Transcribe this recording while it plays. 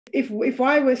If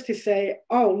I was to say,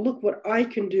 oh, look what I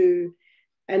can do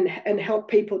and help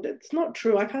people, that's not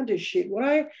true. I can't do shit. What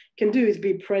I can do is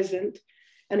be present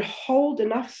and hold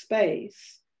enough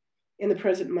space in the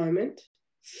present moment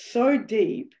so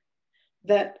deep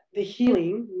that the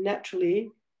healing naturally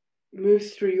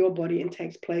moves through your body and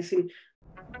takes place in.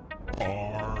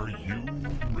 Are you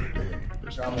ready?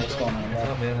 What's going on, What's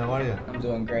up, man? How are you? I'm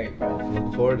doing great, bro.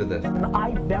 Looking forward to this.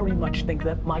 I very much think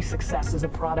that my success is a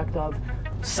product of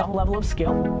some level of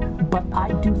skill, but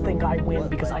I do think I win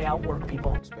because I outwork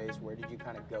people. Where did you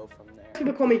kind of go from there?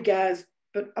 People call me Ghaz,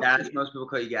 but Ghaz, most people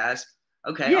call you Ghaz.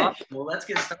 Okay, yeah. Awesome. Well, let's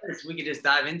get started so we can just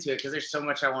dive into it because there's so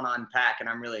much I want to unpack and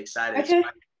I'm really excited. Okay. So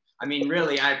I mean,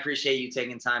 really, I appreciate you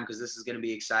taking time because this is going to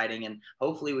be exciting and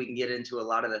hopefully we can get into a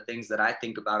lot of the things that I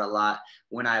think about a lot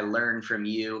when I learn from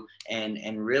you and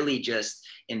really just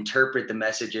interpret the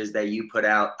messages that you put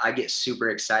out. I get super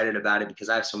excited about it because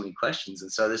I have so many questions.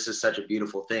 And so this is such a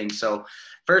beautiful thing. So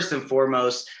first and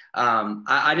foremost,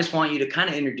 I just want you to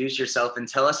kind of introduce yourself and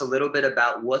tell us a little bit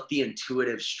about what the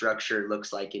intuitive structure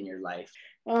looks like in your life.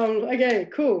 Okay,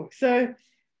 cool. So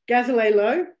Ghazaleh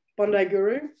Lowe, Bondi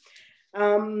Guru.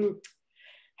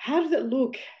 How does it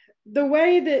look? The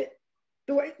way that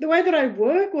I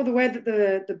work, or the way that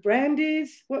the brand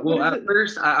is?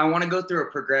 First, I want to go through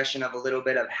a progression of a little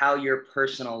bit of how your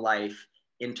personal life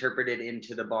interpreted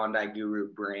into the Bondi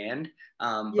Guru brand.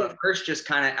 But first, just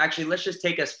kind of, actually, let's just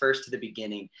take us first to the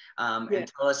beginning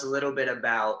and tell us a little bit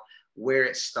about where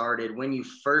it started, when you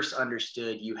first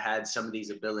understood you had some of these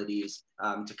abilities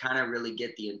to kind of really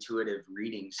get the intuitive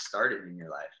readings started in your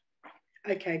life.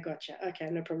 Okay, gotcha.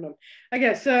 Okay, no problem.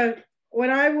 Okay, so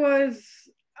when I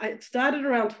started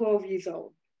around 12 years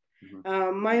old.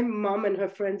 My mum and her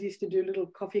friends used to do little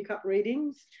coffee cup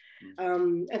readings.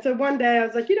 And so one day I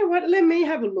was like, you know what, let me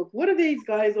have a look. What are these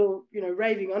guys all,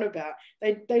 raving on about?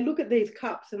 They look at these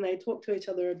cups and they talk to each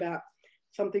other about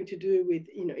something to do with,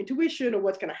 intuition or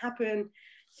what's going to happen.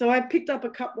 So I picked up a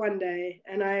cup one day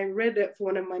and I read it for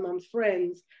one of my mum's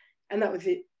friends, and that was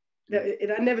it.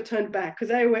 I never turned back because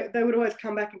they would always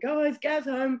come back and go, oh, is Ghaz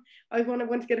home? I want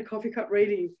to get a coffee cup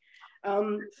reading.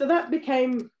 So that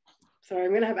became, sorry, I'm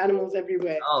going to have animals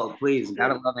everywhere. Oh, please.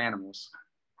 Gotta love animals.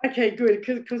 Okay, good.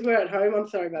 Because we're at home. I'm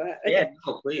sorry about that. Okay. Yeah,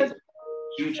 no, please.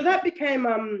 So that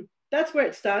became, that's where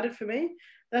it started for me.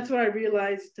 That's where I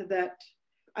realized that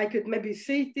I could maybe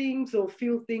see things or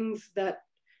feel things that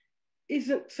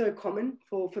isn't so common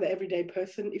for the everyday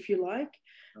person, if you like.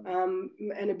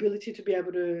 An ability to be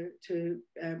able to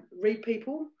read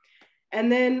people.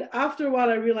 And then after a while,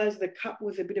 I realized the cup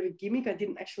was a bit of a gimmick. I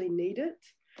didn't actually need it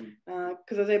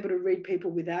because I was able to read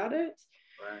people without it.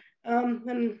 Right.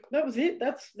 And that was it.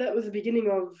 That was the beginning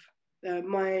of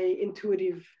my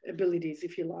intuitive abilities,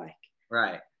 if you like.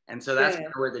 Right. And so that's kind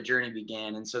of where the journey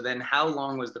began. And so then how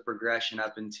long was the progression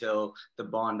up until the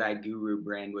Bondi Guru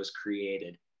brand was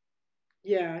created?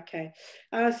 Yeah, okay.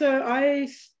 So I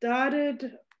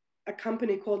started a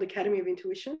company called Academy of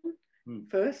Intuition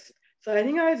first. So I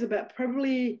think I was about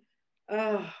probably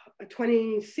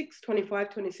 26 when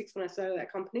I started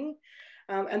that company.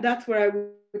 And that's where I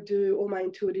would do all my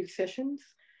intuitive sessions.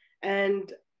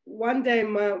 And one day,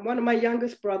 one of my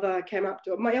youngest brother came up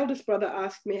to my eldest brother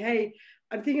asked me, hey,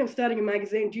 I'm thinking of starting a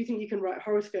magazine. Do you think you can write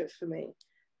horoscopes for me?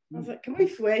 I was like, can we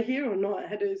swear here or not?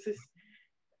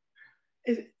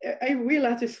 Are we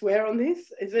allowed to swear on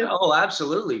this? Is it? Oh,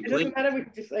 absolutely. It doesn't matter. We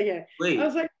can just say, Please. I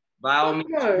was like, by all means,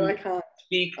 no, I can't.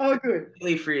 Speak. Oh, good.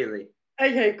 Freely.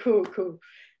 Okay, cool.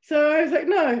 So I was like,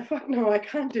 no, fuck no, I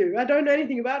can't do. I don't know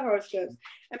anything about horoscopes.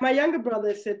 And my younger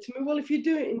brother said to me, well, if you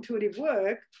do intuitive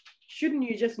work, shouldn't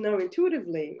you just know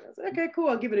intuitively? I was like, okay, cool,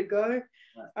 I'll give it a go.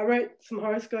 Right. I wrote some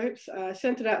horoscopes,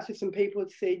 sent it out to some people to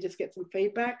see, just get some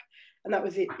feedback. And that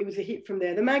was it. It was a hit from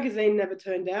there. The magazine never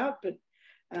turned out, but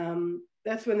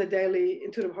that's when the daily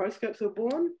intuitive horoscopes were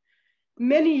born.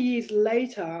 Many years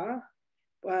later,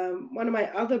 one of my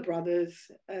other brothers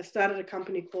started a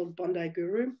company called Bondi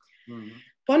Guru. Mm-hmm.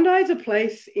 Bondi is a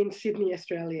place in Sydney,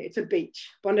 Australia. It's a beach,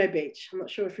 Bondi Beach. I'm not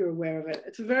sure if you're aware of it.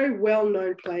 It's a very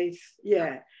well-known place.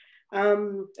 Yeah.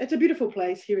 It's a beautiful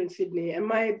place here in Sydney. And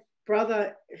my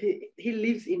brother, he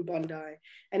lives in Bondi,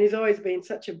 and he's always been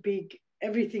such a big,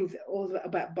 everything's all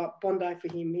about Bondi for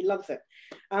him. He loves it.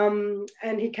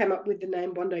 And he came up with the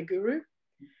name Bondi Guru.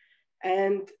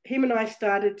 And him and I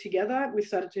started together.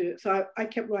 So I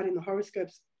kept writing the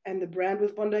horoscopes, and the brand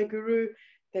was Bondi Guru.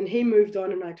 Then he moved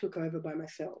on and I took over by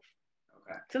myself.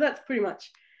 Okay. So that's pretty much,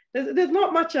 there's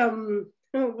not much,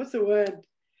 what's the word?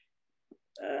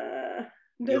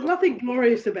 There's nothing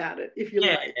glorious about it, if you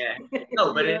like. Yeah.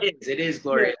 No, but it is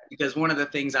glorious because one of the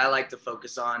things I like to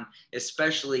focus on,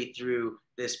 especially through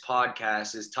this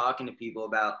podcast is talking to people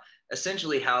about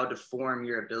essentially how to form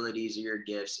your abilities or your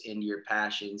gifts into your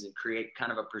passions and create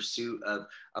kind of a pursuit of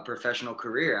a professional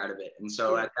career out of it. And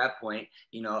so at that point,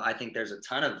 you know, I think there's a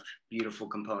ton of beautiful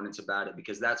components about it,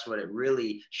 because that's what it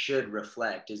really should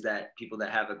reflect, is that people that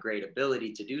have a great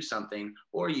ability to do something,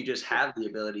 or you just have the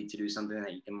ability to do something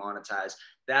that you can monetize,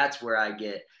 that's where I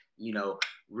get, you know,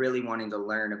 really wanting to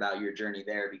learn about your journey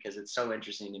there, because it's so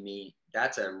interesting to me.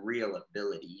 That's a real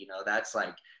ability, you know, that's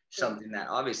like something that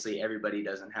obviously everybody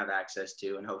doesn't have access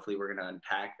to. And hopefully we're going to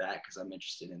unpack that, because I'm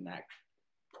interested in that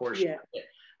portion of it.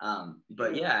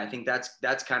 But yeah, I think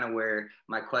that's kind of where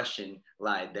my question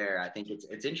lied there. I think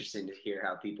it's interesting to hear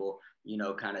how people, you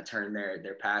know, kind of turn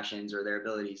their passions or their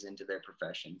abilities into their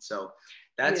profession. So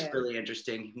that's really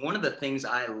interesting. One of the things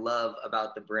I love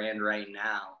about the brand right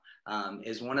now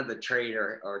is one of the trade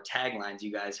or taglines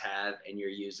you guys have and you're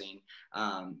using.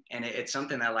 And it's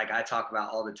something that like I talk about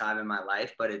all the time in my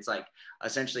life, but it's like,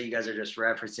 essentially you guys are just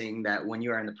referencing that when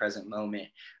you are in the present moment,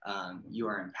 you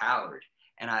are empowered.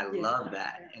 And I love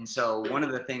that. And so one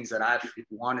of the things that I've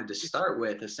wanted to start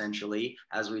with, essentially,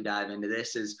 as we dive into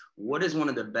this, is what is one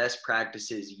of the best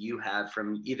practices you have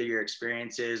from either your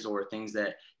experiences or things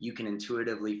that you can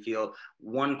intuitively feel?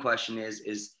 One question is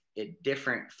it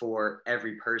different for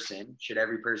every person? Should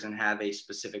every person have a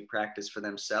specific practice for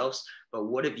themselves? But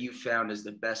what have you found is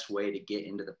the best way to get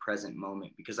into the present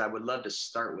moment? Because I would love to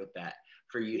start with that,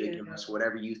 for you to give us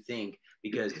whatever you think,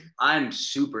 because I'm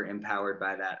super empowered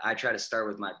by that. I try to start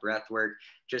with my breath work.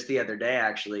 Just the other day,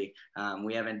 actually,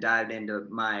 we haven't dived into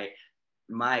my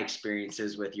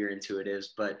experiences with your intuitives,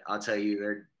 but I'll tell you,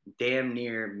 they're damn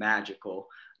near magical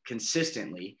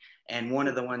consistently. And one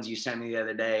of the ones you sent me the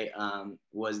other day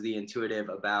was the intuitive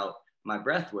about my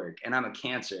breath work, and I'm a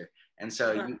Cancer. And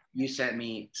so you sent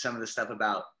me some of the stuff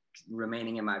about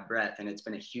remaining in my breath, and it's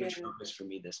been a huge focus for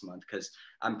me this month, because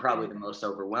I'm probably the most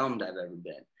overwhelmed I've ever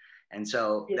been. And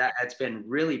so that's been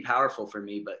really powerful for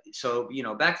me. But so, you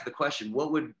know, back to the question,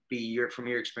 what would be from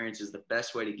your experiences, the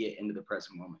best way to get into the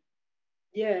present moment?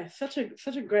 Yeah, such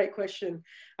a great question.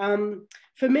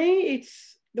 For me,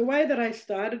 it's the way that I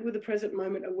started with the present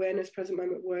moment awareness, present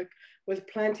moment work, was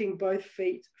planting both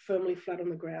feet firmly flat on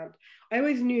the ground. I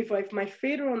always knew if my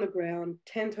feet are on the ground,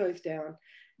 10 toes down,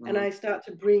 and I start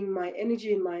to bring my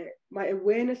energy and my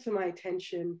awareness and my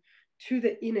attention to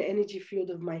the inner energy field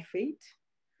of my feet,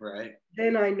 right,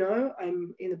 then I know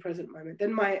I'm in the present moment.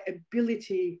 Then my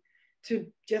ability to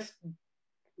just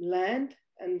land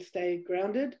and stay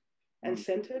grounded and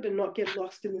centered and not get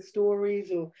lost in the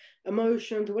stories or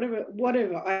emotions or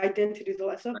whatever identities, all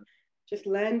that stuff, just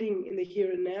landing in the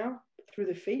here and now through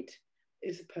the feet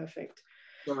is perfect.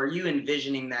 So are you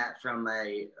envisioning that from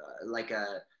a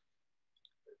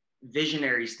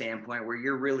visionary standpoint, where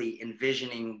you're really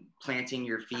envisioning planting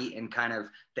your feet and kind of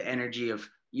the energy of,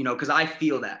 you know, because I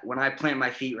feel that when I plant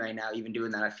my feet right now, even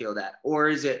doing that, I feel that? Or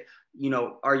is it, you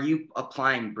know, are you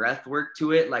applying breath work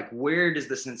to it? Like, where does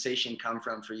the sensation come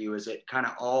from for you? Is it kind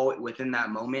of all within that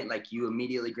moment? Like, you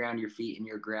immediately ground your feet and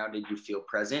you're grounded, you feel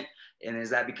present? And is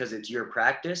that because it's your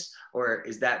practice, or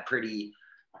is that pretty,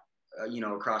 you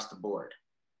know, across the board?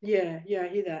 Yeah, I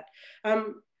hear that.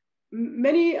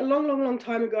 A long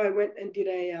time ago, I went and did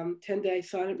a 10-day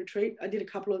silent retreat. I did a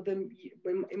couple of them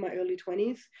in my early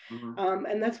 20s.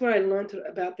 And that's where I learned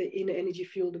about the inner energy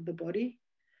field of the body.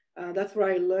 That's where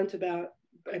I learned about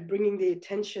bringing the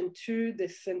attention to the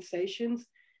sensations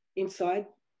inside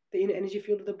the inner energy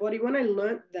field of the body. When I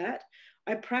learned that,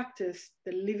 I practiced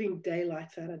the living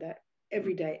daylights out of that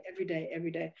every day.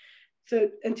 So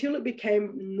until it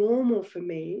became normal for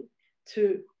me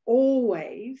to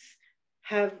always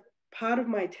have part of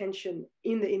my attention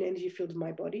in the inner energy field of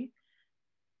my body.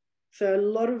 So a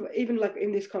lot of, even like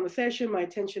in this conversation, my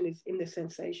attention is in the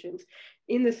sensations,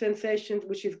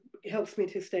 which helps me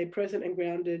to stay present and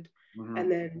grounded,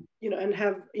 and then, you know, and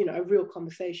have, you know, a real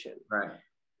conversation. Right.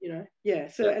 You know, yeah.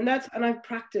 So, and I've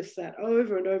practiced that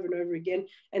over and over and over again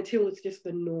until it's just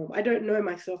the norm. I don't know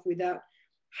myself without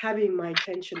having my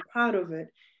attention part of it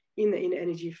in the inner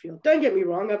energy field. Don't get me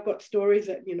wrong. I've got stories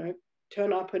that, you know,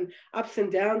 turn up and ups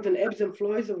and downs and ebbs and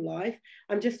flows of life.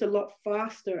 I'm just a lot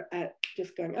faster at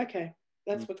just going, okay,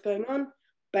 that's what's going on.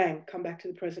 Bang, come back to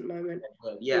the present moment.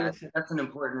 Yeah, that's an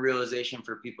important realization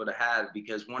for people to have,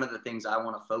 because one of the things I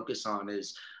want to focus on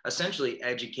is essentially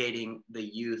educating the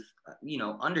youth, you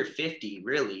know, under 50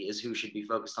 really is who should be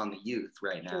focused on the youth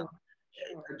right now.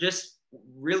 Sure. Just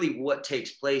really what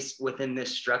takes place within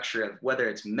this structure of whether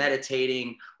it's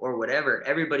meditating or whatever.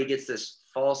 Everybody gets this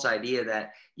false idea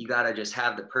that you got to just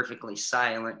have the perfectly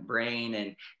silent brain.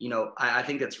 And, you know, I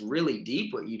think that's really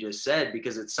deep what you just said,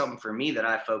 because it's something for me that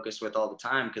I focus with all the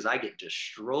time, because I get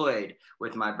destroyed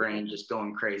with my brain just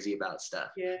going crazy about stuff,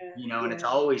 you know, and it's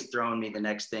always throwing me the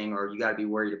next thing, or you got to be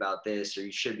worried about this, or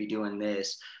you should be doing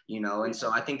this, you know. And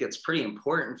so I think it's pretty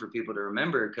important for people to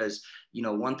remember, because, you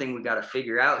know, one thing we got to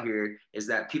figure out here is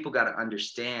that people got to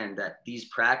understand that these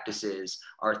practices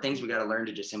are things we got to learn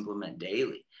to just implement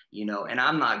daily, you know. And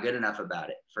I'm not good enough about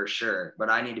it for sure, but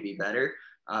I need to be better.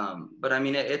 But I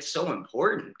mean, it's so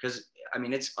important, because I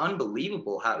mean, it's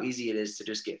unbelievable how easy it is to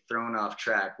just get thrown off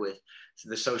track with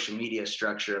the social media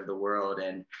structure of the world,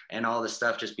 and all the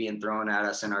stuff just being thrown at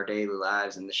us in our daily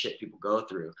lives, and the shit people go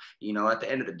through. You know, at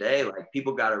the end of the day, like,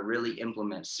 people got to really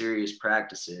implement serious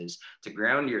practices to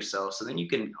ground yourself, so then you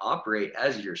can operate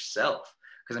as yourself.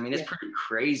 Because I mean, it's pretty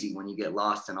crazy when you get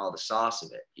lost in all the sauce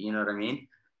of it. You know what I mean?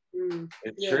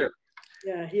 It's true.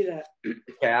 Yeah, I hear that.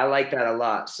 Okay, I like that a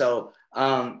lot. So,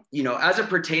 you know, as it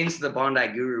pertains to the Bondi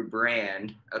Guru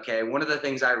brand, okay, one of the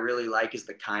things I really like is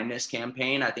the kindness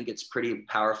campaign. I think it's a pretty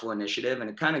powerful initiative, and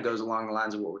it kind of goes along the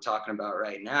lines of what we're talking about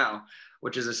right now,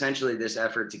 which is essentially this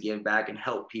effort to give back and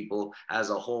help people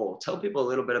as a whole. Tell people a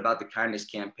little bit about the kindness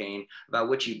campaign, about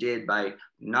what you did by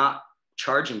not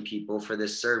charging people for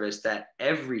this service that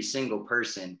every single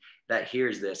person that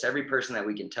hears this, every person that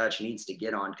we can touch, needs to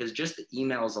get on. Because just the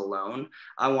emails alone,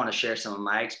 I want to share some of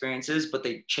my experiences, but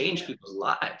they change people's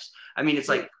lives. I mean, it's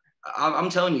like, I'm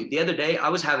telling you, the other day I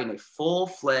was having a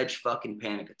full-fledged fucking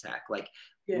panic attack, like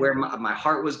where my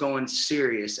heart was going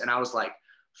serious, and I was like,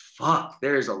 fuck,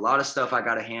 there's a lot of stuff I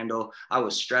got to handle. I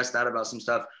was stressed out about some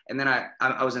stuff. And then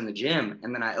I was in the gym,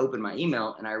 and then I opened my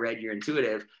email and I read your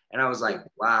intuitive, and I was like,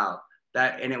 wow,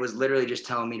 and it was literally just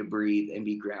telling me to breathe and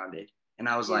be grounded. And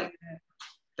I was like,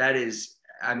 that is,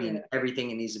 I mean,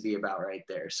 everything it needs to be about right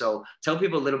there. So tell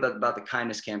people a little bit about the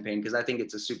kindness campaign, because I think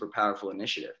it's a super powerful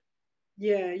initiative.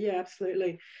 Yeah,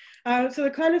 absolutely. So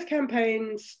the kindness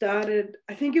campaign started,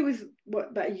 I think it was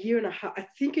about a year and a half, I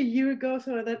think a year ago,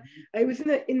 something like that. It was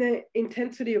in the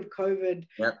intensity of COVID.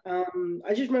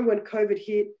 I just remember when COVID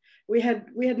hit, we had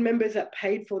members that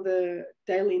paid for the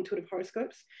daily intuitive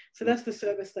horoscopes. So that's the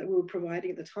service that we were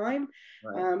providing at the time.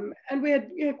 And we had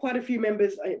quite a few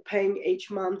members paying each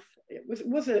month. It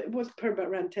was probably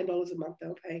around $10 a month they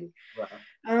were paying.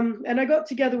 And I got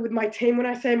together with my team. When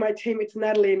I say my team, it's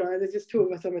Natalie and I. There's just two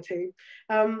of us on the team.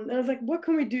 And I was like, what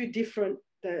can we do different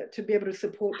to be able to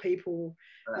support people?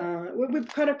 We've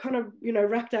kind of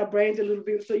racked our brains a little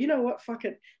bit. So you know what? Fuck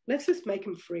it. Let's just make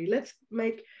them free. Let's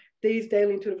make these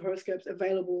daily intuitive horoscopes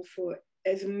available for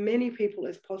as many people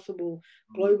as possible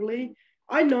globally.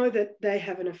 I know that they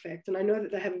have an effect, and I know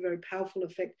that they have a very powerful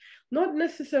effect, not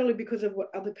necessarily because of what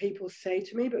other people say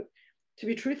to me, but to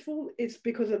be truthful, it's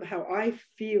because of how I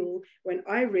feel when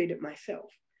I read it myself.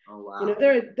 Oh, wow. You know,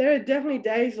 there are definitely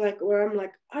days like where I'm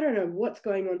like, I don't know what's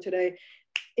going on today.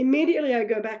 Immediately I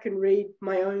go back and read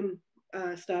my own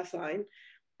star sign,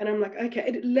 and I'm like, okay,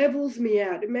 it levels me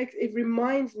out. It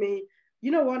reminds me, you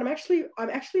know what, I'm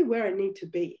actually where I need to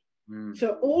be.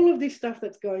 So all of this stuff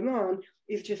that's going on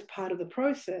is just part of the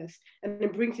process, and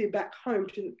it brings you back home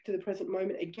to the present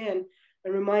moment again,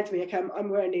 and reminds me, okay, I'm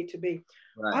where I need to be.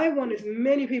 I want as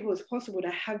many people as possible to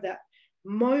have that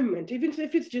moment, even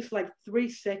if it's just like 3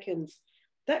 seconds.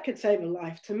 That could save a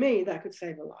life. To me, that could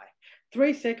save a life.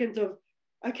 3 seconds of,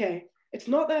 okay, it's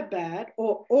not that bad,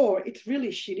 or it's really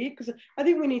shitty, because I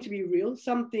think we need to be real.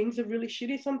 Some things are really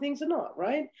shitty, some things are not,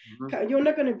 right? You're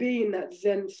not going to be in that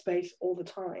Zen space all the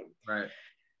time.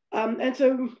 And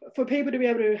so for people to be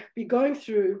able to be going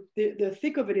through the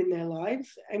thick of it in their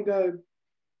lives and go,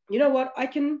 you know what, I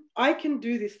can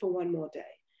do this for one more day.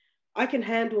 I can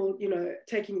handle,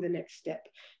 taking the next step,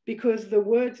 because the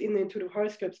words in the intuitive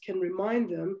horoscopes can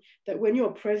remind them that when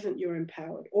you're present, you're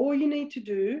empowered. All you need to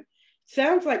do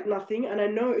sounds like nothing, and I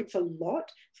know it's a lot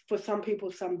for some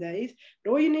people some days,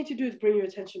 but all you need to do is bring your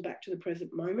attention back to the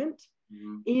present moment.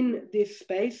 In this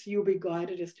space, you'll be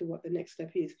guided as to what the next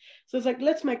step is. So it's like,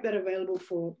 let's make that available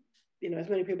for as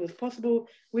many people as possible.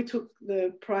 We took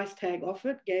the price tag off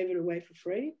it, gave it away for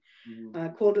free,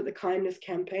 called it the kindness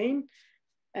campaign,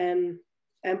 and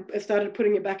started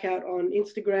putting it back out on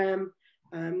Instagram.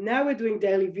 Now we're doing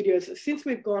daily videos. Since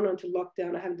we've gone on to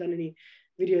lockdown, I haven't done any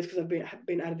videos because I've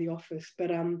been out of the office,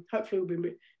 but hopefully we'll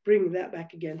be bringing that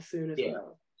back again soon as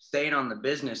well. Staying on the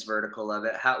business vertical of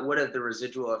it, what have the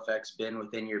residual effects been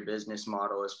within your business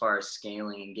model as far as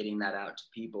scaling and getting that out to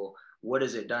people? What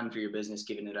has it done for your business,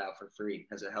 giving it out for free?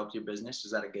 Has it helped your business?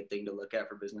 Is that a good thing to look at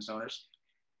for business owners?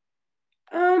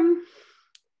 You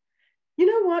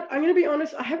know what? I'm going to be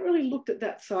honest. I haven't really looked at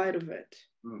that side of it.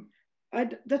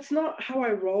 that's not how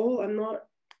I roll. I'm not.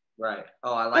 Right.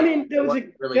 Oh, I like. I mean, there was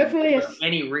definitely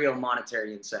any real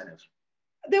monetary incentive.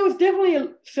 There was definitely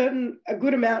a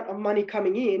good amount of money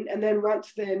coming in, and then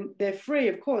once they're free,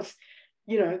 of course,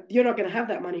 you know, you're not going to have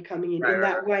that money coming in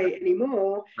that way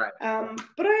anymore. Right.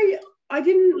 But I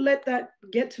didn't let that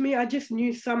get to me. I just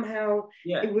knew somehow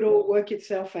it would all work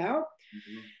itself out.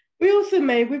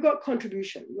 Mm-hmm. We've got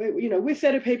contribution. We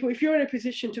say to people, if you're in a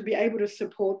position to be able to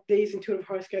support these intuitive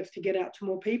horoscopes to get out to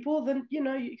more people, then, you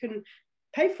know, you can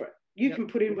pay for it. You can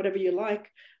put in whatever you like.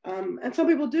 And some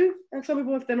people do. And some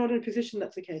people, if they're not in a position,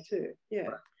 that's okay too. Yeah.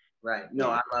 Right. No,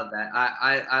 I love that.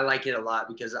 I like it a lot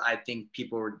because I think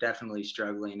people were definitely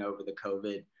struggling over the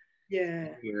COVID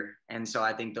year. And so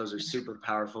I think those are super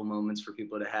powerful moments for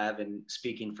people to have. And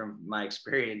speaking from my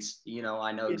experience, you know,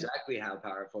 I know exactly how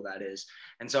powerful that is.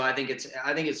 And so I think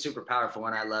it's super powerful,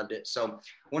 and I loved it. So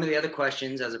one of the other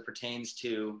questions as it pertains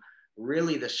to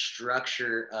really the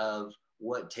structure of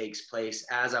what takes place,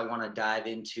 as I want to dive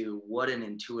into what an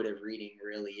intuitive reading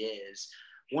really is.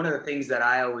 One of the things that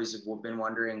I always have been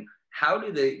wondering, how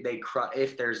do they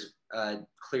if there's a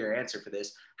clear answer for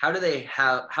this, how do they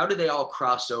all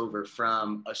cross over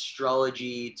from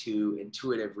astrology to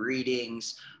intuitive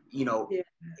readings? You know,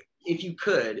 if you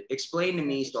could explain to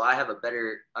me so I have a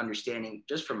better understanding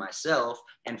just for myself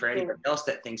and for anybody else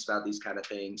that thinks about these kind of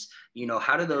things, you know,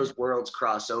 how do those worlds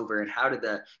cross over, and how do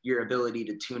your ability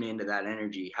to tune into that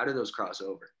energy, how do those cross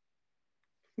over?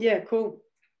 Yeah, cool.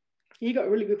 You got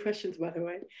really good questions, by the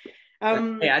way.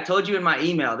 Hey, I told you in my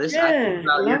email this. I think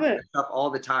about your stuff all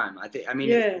the time.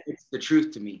 It's the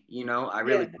truth to me. You know, I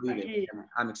really believe it.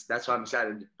 That's why I'm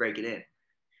excited to break it in.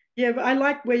 Yeah, but I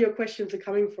like where your questions are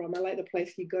coming from. I like the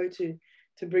place you go to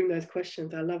bring those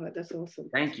questions. I love it. That's awesome.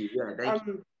 Thank you. Yeah, thank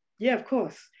you. Yeah, of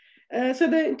course. So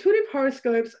the intuitive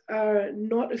horoscopes are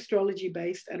not astrology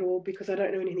based at all, because I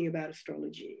don't know anything about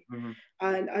astrology. Mm-hmm.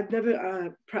 And I've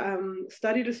never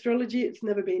studied astrology. It's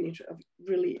never been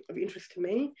really of interest to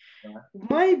me. Yeah.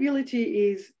 My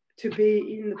ability is to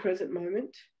be in the present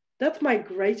moment. That's my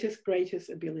greatest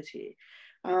ability.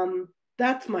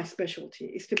 That's my specialty,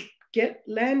 is to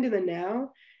land in the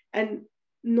now and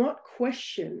not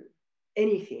question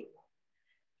anything.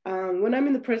 When I'm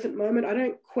in the present moment, I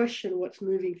don't question what's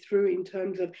moving through in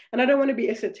terms of, and I don't want to be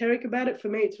esoteric about it. For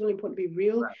me, it's really important to be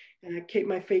real and keep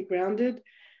my feet grounded.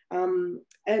 And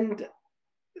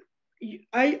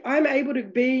I'm able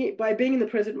to by being in the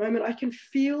present moment, I can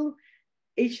feel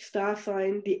each star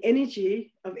sign, the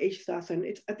energy of each star sign.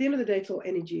 It's at the end of the day, it's all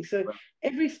energy. So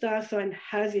every star sign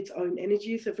has its own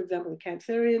energy. So for example, the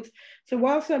Cancerians. So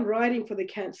whilst I'm writing for the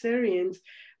Cancerians,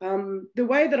 the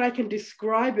way that I can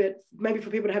describe it, maybe for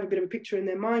people to have a bit of a picture in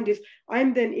their mind, is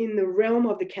I'm then in the realm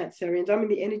of the Cancerians. I'm in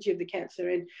the energy of the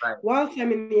Cancerian. Right. Whilst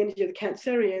I'm in the energy of the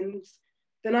Cancerians,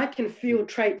 then I can feel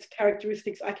traits,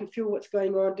 characteristics. I can feel what's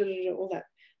going on, all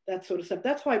that sort of stuff.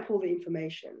 That's how I pull the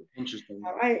information. Interesting.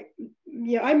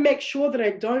 I make sure that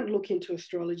I don't look into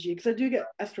astrology, because I do get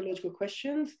astrological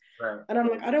questions. Right. And I'm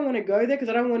like, I don't want to go there, because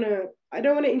I don't want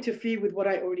to interfere with what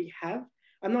I already have.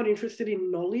 I'm not interested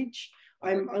in knowledge.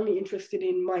 I'm only interested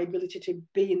in my ability to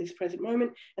be in this present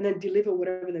moment and then deliver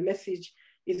whatever the message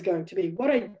is going to be. What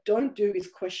I don't do is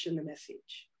question the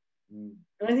message. And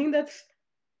I think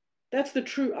that's the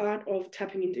true art of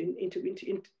tapping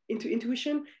into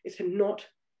intuition, is to not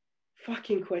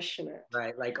fucking question it.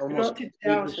 Right, like almost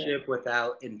leadership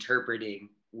without interpreting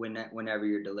whenever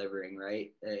you're delivering,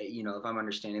 right? You know, if I'm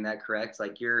understanding that correct,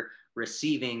 like you're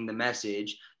receiving the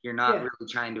message, you're not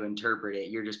really trying to interpret it,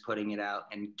 you're just putting it out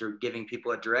and giving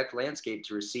people a direct landscape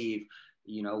to receive,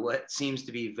 you know, what seems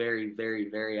to be very, very,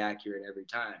 very accurate every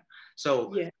time.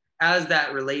 So as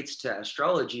that relates to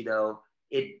astrology though,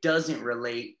 it doesn't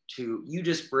relate to, you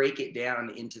just break it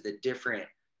down into the different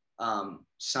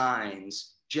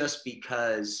signs just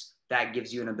because that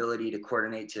gives you an ability to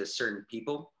coordinate to certain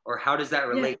people? Or how does that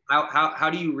relate? How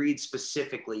do you read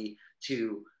specifically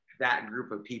to that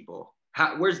group of people?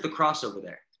 Where's the crossover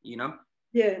there, you know?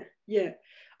 Yeah.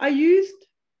 I used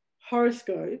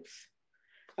horoscopes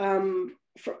from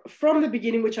the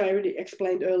beginning, which I already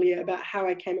explained earlier about how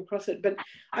I came across it. But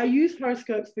I used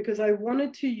horoscopes because I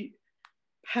wanted to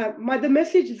have the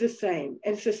message is the same.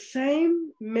 And it's the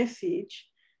same message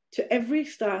to every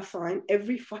star sign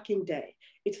every fucking day.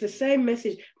 It's the same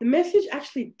message. The message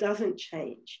actually doesn't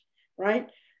change, right?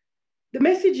 The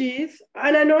message is,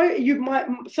 and I know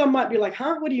some might be like,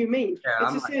 huh, what do you mean?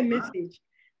 It's the same message.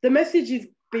 The message is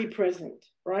be present,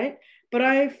 right? But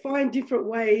I find different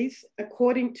ways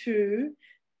according to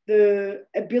the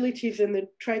abilities and the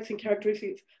traits and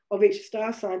characteristics of each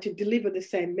star sign to deliver the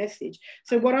same message.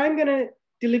 So what I'm going to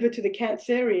deliver to the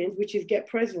Cancerians, which is get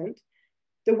present,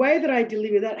 the way that I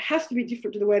deliver that has to be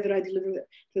different to the way that I deliver it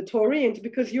to the Taurians,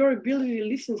 because your ability to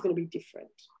listen is going to be different.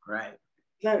 Right.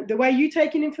 Now, the way you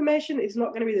take in information is not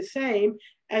going to be the same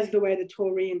as the way the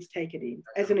Taurians take it in,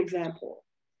 as an example.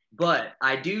 But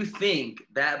I do think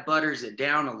that butters it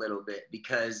down a little bit,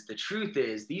 because the truth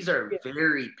is these are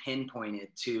very pinpointed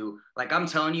to, like, I'm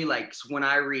telling you, like, when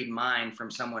I read mine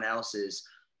from someone else's,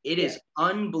 it is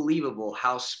unbelievable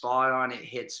how spot on it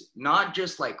hits, not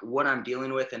just like what I'm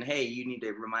dealing with and, hey, you need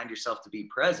to remind yourself to be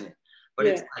present, but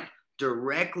it's like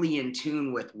directly in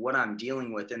tune with what I'm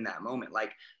dealing with in that moment.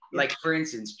 Like for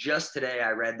instance, just today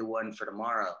I read the one for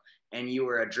tomorrow, and you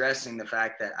were addressing the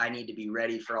fact that I need to be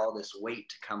ready for all this weight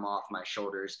to come off my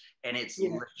shoulders. And it's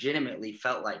legitimately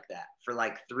felt like that for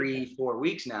like 3-4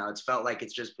 weeks now. It's felt like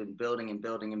it's just been building and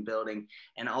building and building,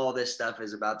 and all this stuff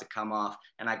is about to come off,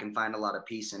 and I can find a lot of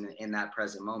peace in that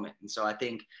present moment. And so I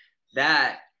think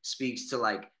that speaks to,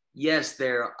 like, yes,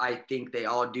 I think they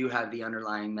all do have the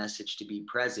underlying message to be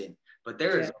present, but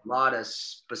there is a lot of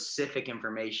specific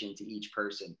information to each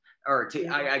person, or to,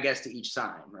 I guess, to each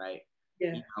sign, right?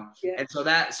 Yeah. You know? And so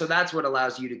that's what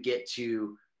allows you to get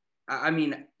to, I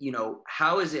mean, you know,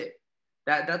 how is it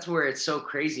that's where it's so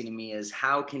crazy to me, is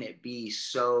how can it be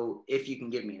so, if you can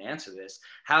give me an answer to this,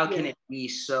 how can it be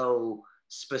so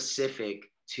specific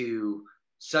to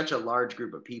such a large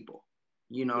group of people?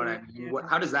 You know what I mean?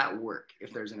 How does that work,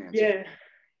 if there's an answer?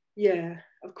 Yeah,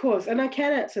 of course. And I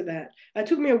can answer that. It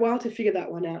took me a while to figure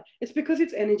that one out. It's because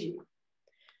it's energy.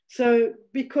 So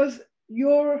because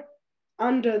you're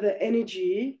under the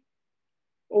energy,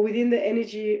 or within the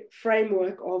energy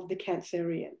framework of the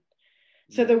Cancerian.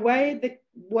 So the way that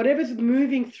whatever's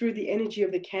moving through the energy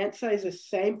of the Cancer is the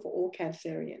same for all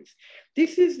Cancerians.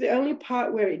 This is the only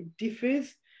part where it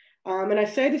differs. And I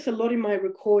say this a lot in my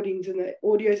recordings and the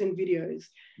audios and videos.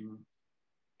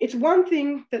 It's one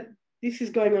thing that this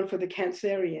is going on for the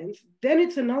Cancerians. Then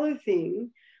it's another thing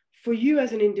for you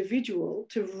as an individual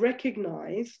to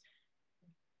recognize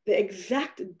the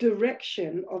exact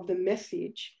direction of the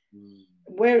message,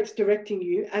 where it's directing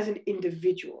you as an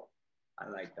individual. I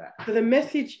like that. So the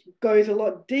message goes a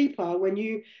lot deeper when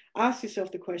you ask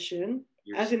yourself the question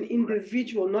as an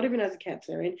individual, not even as a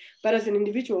Cancerian, but as an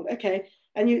individual. Okay,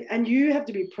 and you have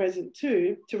to be present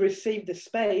too to receive the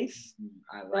space,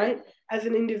 right? As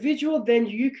an individual, then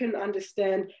you can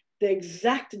understand the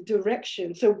exact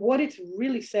direction. So what it's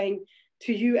really saying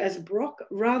to you as Brock,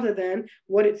 rather than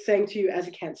what it's saying to you as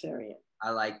a Cancerian. I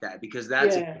like that, because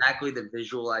that's exactly the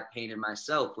visual I painted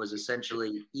myself, was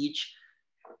essentially each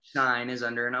sign is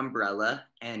under an umbrella,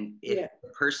 and if the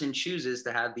person chooses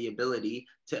to have the ability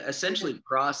to essentially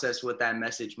process what that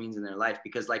message means in their life,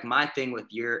 because like my thing with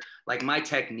my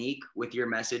technique with your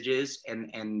messages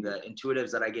and the intuitives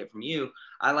that I get from you,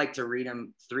 I like to read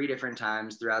them 3 different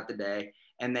times throughout the day.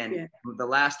 And then the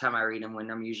last time I read them,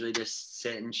 when I'm usually just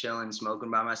sitting, chilling,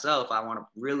 smoking by myself, I want to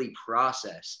really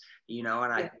process, you know,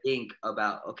 and I think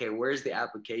about, okay, where's the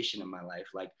application in my life?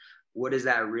 Like, what is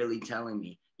that really telling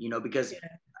me? You know, because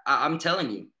I'm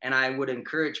telling you, and I would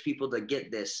encourage people to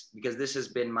get this, because this has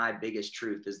been my biggest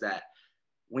truth, is that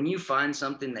when you find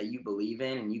something that you believe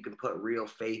in and you can put real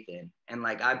faith in, and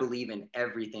like I believe in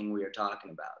everything we are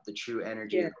talking about, the true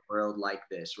energy of the world like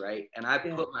this, right? And I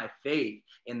put my faith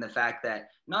in the fact that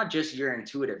not just your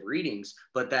intuitive readings,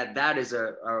 but that is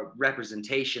a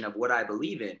representation of what I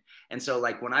believe in. And so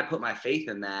like when I put my faith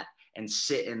in that and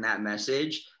sit in that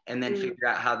message and then figure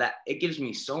out how that, it gives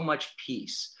me so much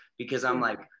peace, because I'm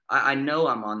like, I know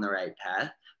I'm on the right path.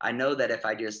 I know that if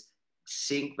I just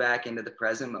sink back into the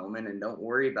present moment and don't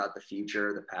worry about the future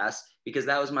or the past, because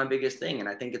that was my biggest thing. And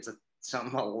I think it's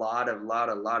something a lot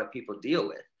of people deal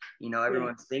with. You know,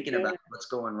 everyone's thinking about what's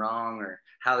going wrong, or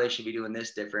how they should be doing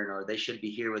this different, or they should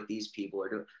be here with these people,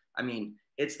 or I mean,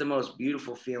 it's the most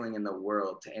beautiful feeling in the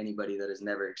world to anybody that has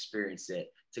never experienced it,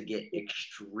 to get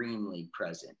extremely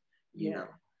present, you know.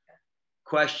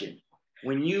 Question: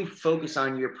 when you focus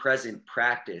on your present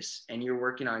practice and you're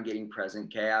working on getting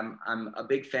present, okay, I'm a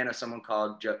big fan of someone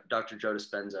called Dr. Joe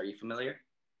Dispenza. Are you familiar?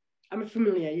 I'm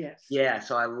familiar, yes. Yeah,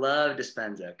 so I love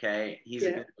Dispenza, okay? He's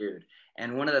a good dude.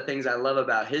 And one of the things I love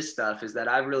about his stuff is that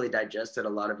I've really digested a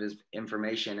lot of his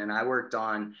information, and I worked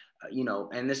on, you know,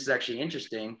 and this is actually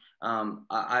interesting.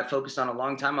 I focused on a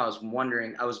long time. I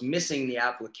was missing the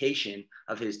application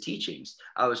of his teachings.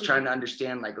 I was trying to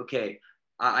understand, like, okay,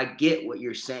 I get what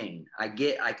you're saying. I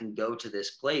can go to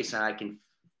this place and I can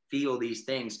feel these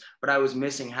things, but I was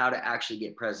missing how to actually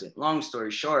get present. Long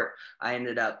story short, I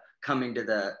ended up coming to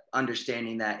the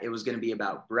understanding that it was going to be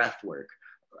about breath work.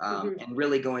 and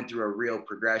really going through a real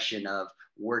progression of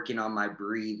working on my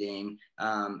breathing,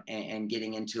 and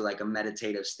getting into like a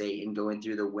meditative state and going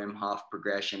through the Wim Hof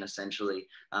progression essentially.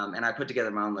 And I put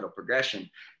together my own little progression.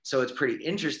 So it's pretty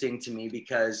interesting to me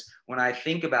because when I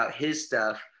think about his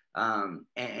stuff,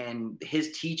 and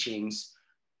his teachings,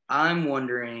 I'm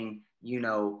wondering,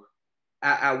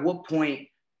 at what point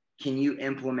can you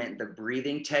implement the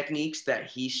breathing techniques that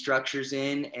he structures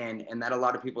in and that a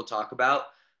lot of people talk about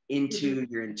into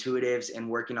your intuitives and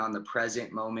working on the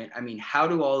present moment? I mean, how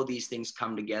do all of these things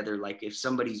come together? Like if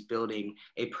somebody's building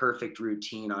a perfect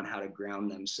routine on how to ground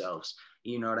themselves,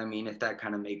 you know what I mean? If that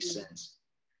kind of makes sense.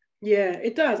 Yeah,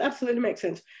 it does. Absolutely makes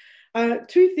sense.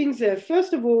 Two things there.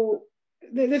 First of all,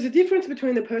 there's a difference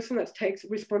between the person that takes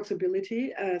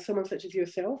responsibility, someone such as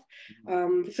yourself.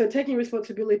 So taking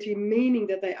responsibility, meaning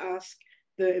that they ask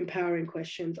the empowering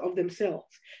questions of themselves.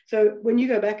 So when you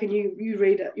go back and you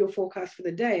read your forecast for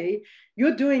the day,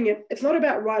 you're doing it. It's not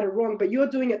about right or wrong, but you're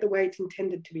doing it the way it's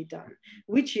intended to be done,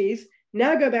 which is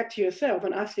now go back to yourself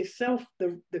and ask yourself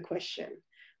the question,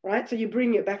 right? So you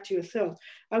bring it back to yourself.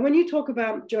 When you talk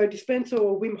about Joe Dispenza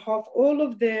or Wim Hof, all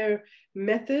of their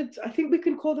methods, I think we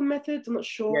can call them methods. I'm not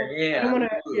sure. Yeah, I don't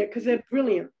want to, because they're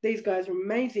brilliant. These guys are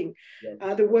amazing.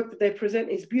 The work that they present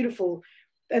is beautiful.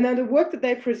 And then the work that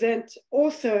they present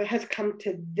also has come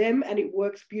to them and it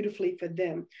works beautifully for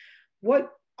them. What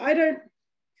I don't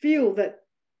feel that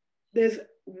there's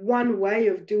one way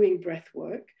of doing breath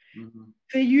work.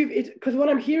 So because what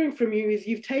I'm hearing from you is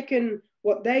you've taken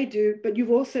what they do, but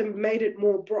you've also made it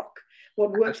more Brock,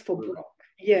 what works for Brock.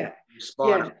 Yeah.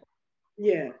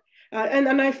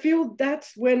 And I feel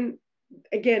that's when,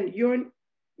 again,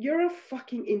 you're a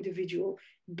fucking individual.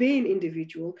 Be an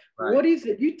individual. Right. What is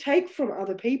it you take from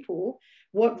other people?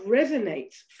 What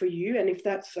resonates for you? And if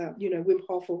that's Wim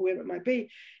Hof or whoever it might be,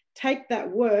 take that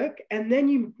work and then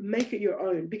you make it your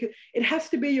own, because it has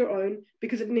to be your own,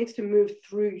 because it needs to move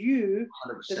through you.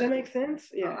 100%. Does that make sense?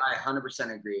 Yeah, I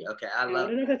 100% agree. Okay, I love.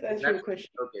 I don't know if that's answering your question.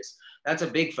 Focus. That's a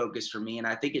big focus for me, and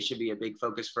I think it should be a big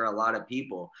focus for a lot of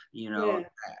people.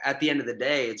 At the end of the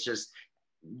day, it's just,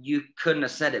 you couldn't have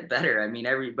said it better. I mean,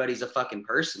 everybody's a fucking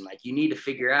person. Like, you need to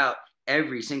figure out,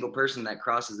 every single person that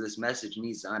crosses this message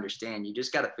needs to understand, you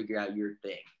just got to figure out your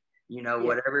thing.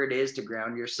 Whatever it is to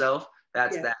ground yourself,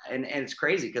 that's that. And it's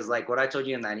crazy because, like what I told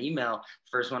you in that email,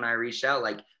 first when I reached out,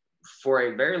 like for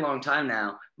a very long time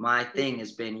now, my thing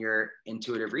has been your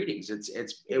intuitive readings.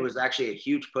 It was actually a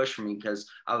huge push for me because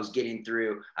I was getting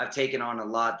through, I've taken on a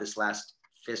lot this last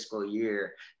fiscal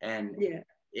year, and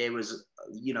it was,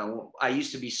 I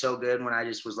used to be so good when I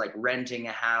just was like renting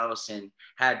a house and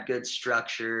had good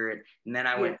structure. And then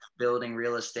I went building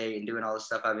real estate and doing all the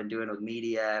stuff I've been doing with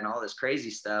media and all this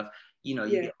crazy stuff. You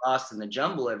get lost in the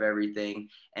jumble of everything.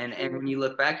 And when you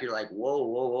look back, you're like,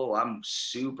 whoa, I'm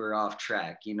super off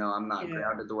track. I'm not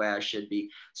grounded the way I should be.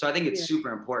 So I think it's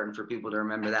super important for people to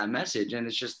remember that message. And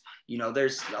it's just,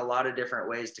 there's a lot of different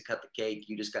ways to cut the cake.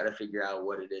 You just got to figure out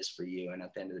what it is for you. And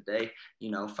at the end of the day,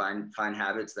 find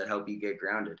habits that help you get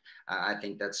grounded. I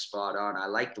think that's spot on. I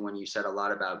like the one you said a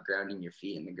lot about grounding your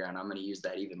feet in the ground. I'm going to use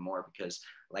that even more because,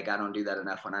 like, I don't do that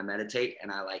enough when I meditate,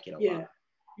 and I like it a lot.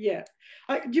 Yeah.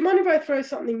 Do you mind if I throw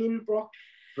something in, Brock?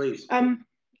 Please.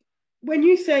 When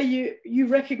you say you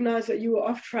recognize that you were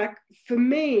off track, for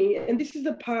me, and this is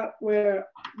the part where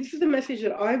this is the message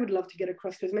that I would love to get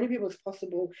across to as many people as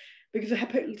possible, because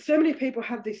so many people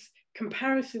have this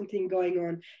comparison thing going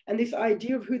on and this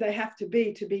idea of who they have to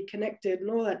be connected and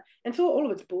all that. And so all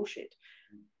of it's bullshit.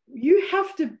 You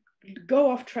have to go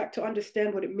off track to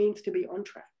understand what it means to be on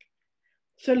track.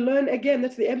 So learn, again,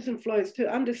 that's the ebbs and flows, to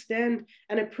understand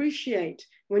and appreciate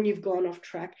when you've gone off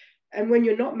track and when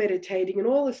you're not meditating and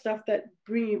all the stuff that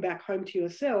bring you back home to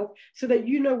yourself, so that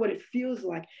you know what it feels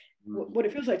like, what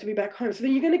it feels like to be back home. So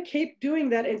then you're going to keep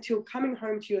doing that until coming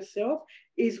home to yourself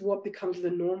is what becomes the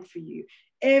norm for you.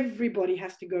 Everybody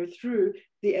has to go through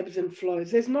the ebbs and flows.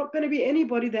 There's not going to be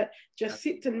anybody that just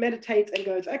sits and meditates and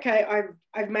goes, okay,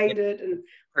 I've made it. And,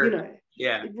 you know what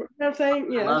I'm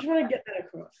saying? Yeah, I just want to get that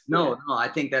across. No, I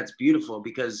think that's beautiful,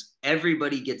 because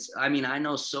everybody gets, I mean, I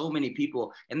know so many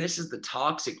people, and this is the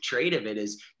toxic trait of it,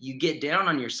 is you get down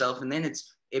on yourself and then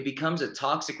it becomes a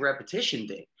toxic repetition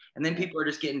thing. And then people are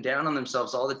just getting down on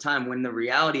themselves all the time, when the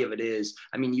reality of it is,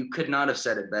 I mean, you could not have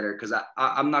said it better, because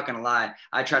I'm not going to lie.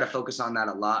 I try to focus on that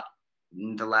a lot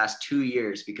in the last 2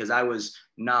 years, because I was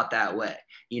not that way.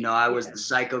 I was the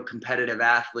psycho-competitive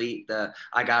athlete,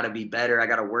 I got to be better. I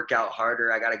got to work out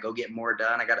harder. I got to go get more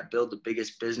done. I got to build the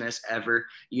biggest business ever.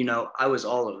 I was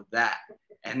all of that.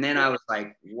 And then I was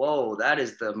like, whoa, that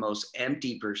is the most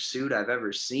empty pursuit I've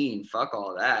ever seen. Fuck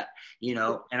all that, you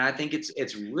know? And I think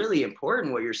it's really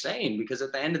important what you're saying, because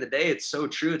at the end of the day, it's so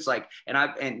true. It's like,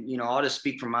 and you know, I'll just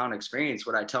speak from my own experience.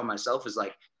 What I tell myself is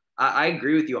like, I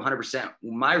agree with you 100%.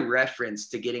 My reference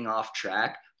to getting off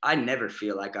track, I never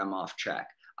feel like I'm off track.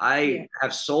 I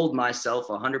have sold myself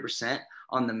 100%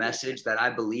 on the message that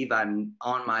I believe I'm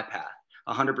on my path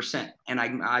 100%. And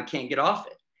I can't get off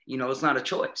it. You know, it's not a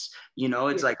choice. You know,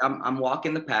 it's like I'm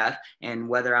walking the path, and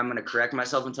whether I'm going to correct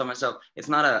myself and tell myself, it's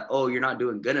not a, oh, you're not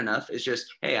doing good enough. It's just,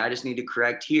 hey, I just need to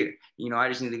correct here. You know, I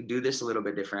just need to do this a little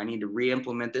bit different. I need to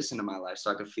re-implement this into my life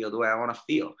so I can feel the way I want to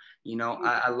feel. You know,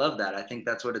 I love that. I think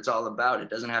that's what it's all about. It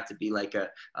doesn't have to be like a,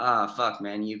 fuck,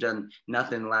 man, you've done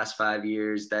nothing the last 5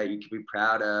 years that you could be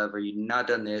proud of, or you've not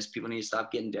done this. People need to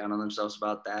stop getting down on themselves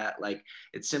about that. Like,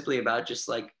 it's simply about just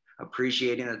like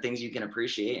appreciating the things you can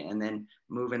appreciate, and then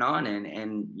moving on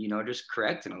and you know, just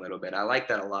correcting a little bit. I like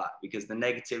that a lot, because the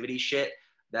negativity shit,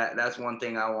 that's one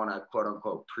thing I want to quote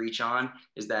unquote preach on,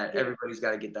 is that everybody's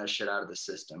got to get that shit out of the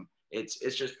system. It's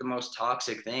just the most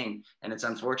toxic thing, and it's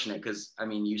unfortunate, because I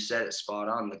mean, you said it spot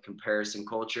on. The comparison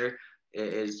culture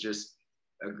is just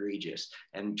egregious,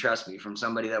 and trust me, from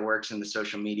somebody that works in the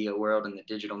social media world and the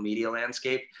digital media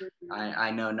landscape,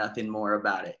 I know nothing more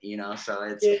about it, you know. So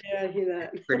it's I hear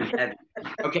that. it's pretty heavy.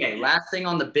 Okay, last thing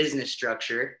on the business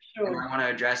structure, and I want to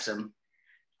address them.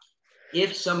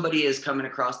 If somebody is coming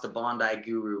across the Bondi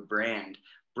Guru brand,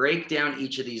 break down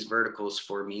each of these verticals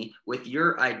for me with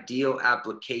your ideal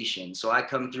application. So I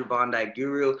come through Bondi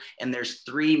Guru, and there's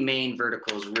 3 main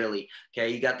verticals, really. Okay,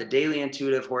 you got the daily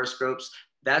intuitive horoscopes.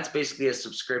 That's basically a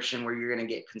subscription where you're going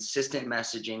to get consistent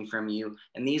messaging from you.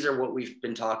 And these are what we've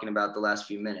been talking about the last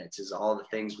few minutes, is all the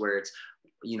things where it's,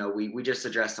 you know, we just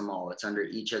addressed them all. It's under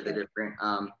each of the different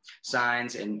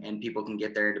signs, and people can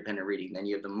get their independent reading. Then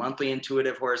you have the monthly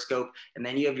intuitive horoscope, and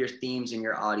then you have your themes and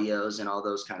your audios and all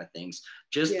those kind of things.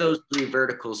 Just those 3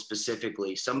 verticals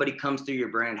specifically. Somebody comes through your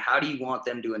brand, how do you want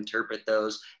them to interpret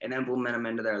those and implement them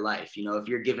into their life? You know, if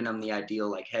you're giving them the ideal,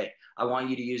 like, hey, I want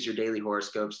you to use your daily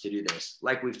horoscopes to do this.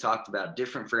 Like we've talked about,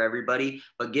 different for everybody,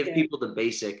 but give people the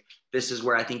basic. This is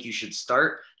where I think you should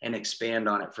start, and expand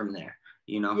on it from there,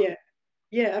 you know?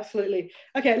 Yeah, absolutely.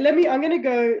 Okay, I'm going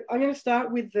to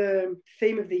start with the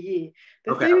theme of the year.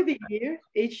 The theme of the year,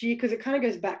 each year, because it kind of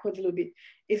goes backwards a little bit,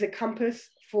 is a compass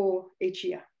for each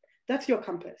year. That's your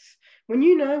compass. When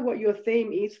you know what your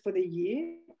theme is for the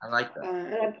year, I like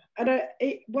that.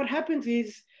 What happens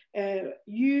is, as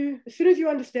soon as you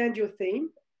understand your theme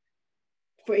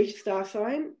for each star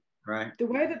sign, right, the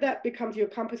way that becomes your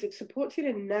compass, it supports you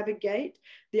to navigate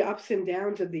the ups and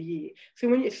downs of the year.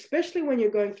 So especially when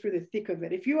you're going through the thick of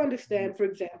it, if you understand, for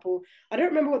example, I don't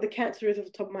remember what the Cancer is off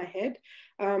the top of my head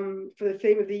for the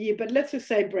theme of the year, but let's just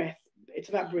say breath. It's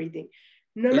about breathing.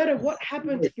 No matter what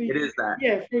happens for you, it is that.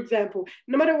 Yeah, for example,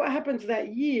 no matter what happens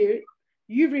that year,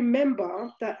 you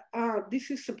remember that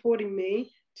this is supporting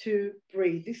me to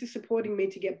breathe. This is supporting me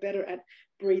to get better at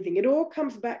breathing. It all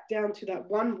comes back down to that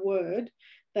one word,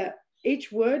 that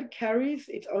each word carries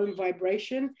its own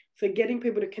vibration. So getting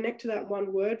people to connect to that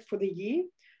one word for the year,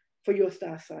 for your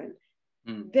star sign.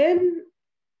 Then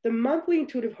the monthly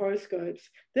intuitive horoscopes,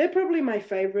 they're probably my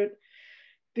favorite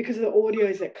because of the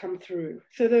audios that come through.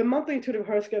 So the monthly intuitive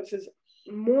horoscopes is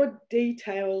more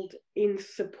detailed in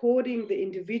supporting the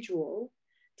individual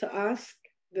to ask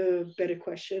the better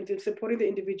questions, and supporting the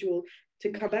individual to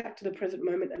come back to the present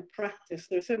moment and practice.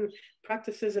 There are certain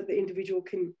practices that the individual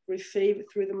can receive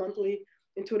through the monthly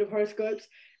intuitive horoscopes,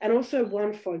 and also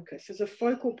one focus. There's a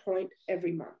focal point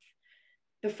every month.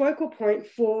 The focal point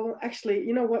for, actually,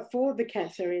 you know what, for the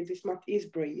Cancerians this month is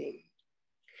breathing.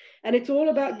 And it's all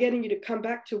about getting you to come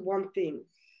back to one thing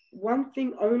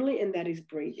only, and that is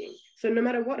breathing. So no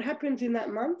matter what happens in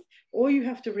that month, all you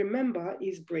have to remember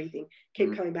is breathing.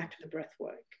 Keep coming back to the breath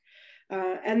work.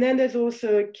 And then there's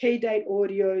also key date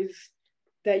audios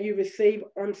that you receive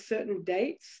on certain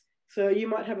dates. So you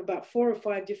might have about 4 or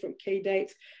 5 different key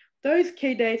dates. Those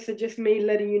key dates are just me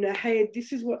letting you know, hey,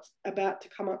 this is what's about to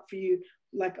come up for you,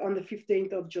 like on the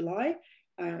 15th of July,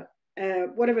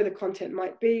 whatever the content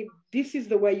might be. This is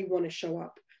the way you want to show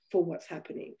up for what's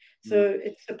happening. So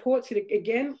it supports you to,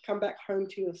 again, come back home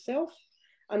to yourself,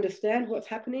 understand what's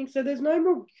happening. So there's no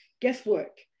more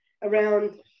guesswork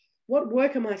around what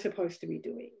work am I supposed to be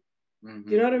doing?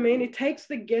 Do you know what I mean? It takes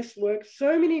the guesswork.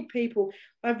 So many people,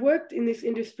 I've worked in this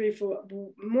industry for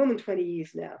more than 20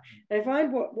 years now. And I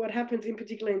find what happens in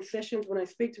particular in sessions when I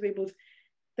speak to people is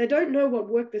they don't know what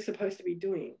work they're supposed to be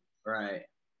doing. Right.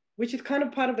 Which is kind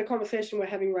of part of the conversation we're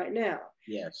having right now.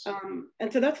 Yes.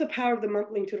 And so that's the power of the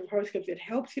monthly intuitive horoscopes. It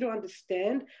helps you to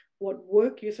understand what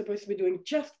work you're supposed to be doing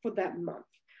just for that month.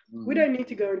 We don't need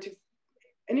to go into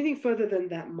anything further than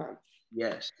that month.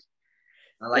 Yes.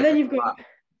 I like and then that you've a got lot.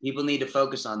 People need to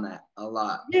focus on that a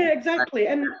lot. Yeah, exactly.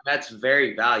 And that's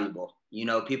very valuable. You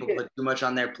know, people Yeah. put too much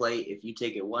on their plate. If you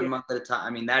take it one Yeah. month at a time, I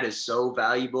mean, that is so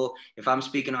valuable. If I'm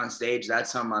speaking on stage,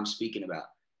 that's something I'm speaking about,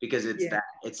 because it's Yeah.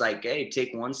 it's like, hey,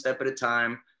 take one step at a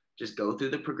time, just go through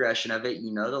the progression of it.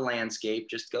 You know, the landscape,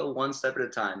 just go one step at a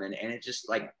time. And it just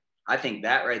like, I think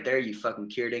that right there, you fucking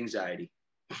cured anxiety.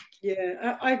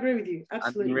 Yeah, I agree with you.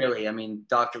 Absolutely. I mean,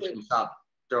 doctors can stop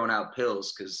throwing out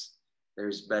pills because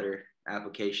there's better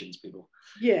applications, people.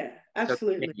 Yeah,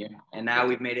 absolutely. So, and now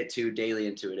we've made it to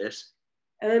daily intuitives.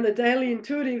 And then the daily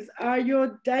intuitives are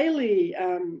your daily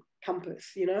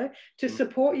compass, you know, to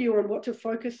support you on what to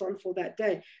focus on for that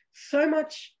day. So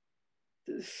much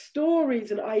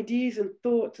stories and ideas and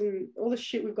thoughts and all the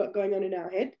shit we've got going on in our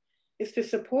head is to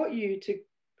support you to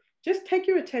just take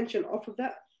your attention off of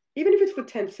that, even if it's for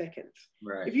 10 seconds.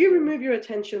 Right. If you remove your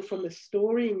attention from the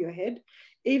story in your head,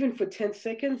 even for 10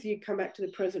 seconds, you come back to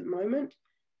the present moment,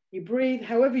 you breathe,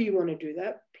 however you want to do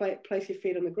that, place your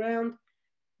feet on the ground,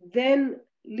 then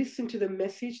listen to the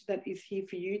message that is here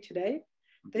for you today,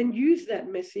 then use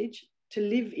that message to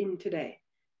live in today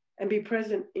and be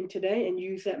present in today, and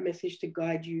use that message to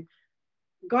guide you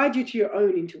to your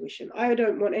own intuition. I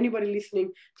don't want anybody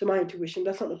listening to my intuition.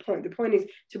 That's not the point. The point is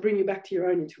to bring you back to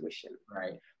your own intuition.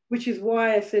 Right. Which is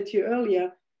why I said to you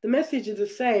earlier, the message is the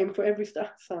same for every star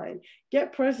sign.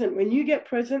 Get present. When you get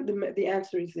present, the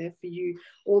answer is there for you,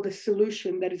 or the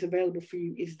solution that is available for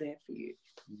you is there for you.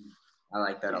 I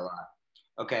like that a lot.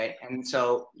 Okay. And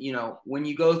so, you know, when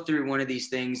you go through one of these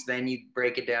things, then you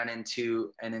break it down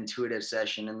into an intuitive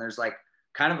session, and there's like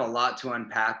kind of a lot to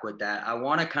unpack with that. I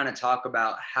want to kind of talk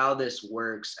about how this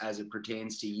works as it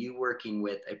pertains to you working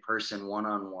with a person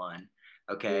one-on-one.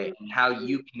 Okay. And how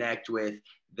you connect with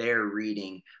their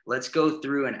reading. Let's go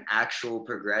through an actual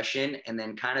progression and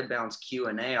then kind of bounce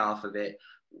Q&A off of it,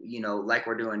 you know, like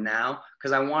we're doing now,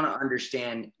 because I want to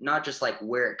understand not just like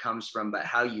where it comes from, but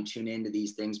how you tune into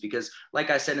these things. Because like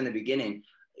I said in the beginning,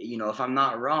 you know, if I'm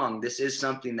not wrong, this is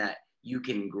something that you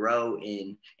can grow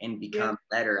in and become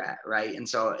better at, right? And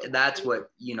so that's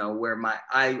what, you know, where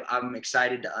I'm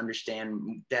excited to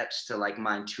understand depths to like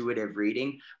my intuitive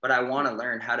reading, but I want to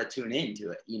learn how to tune into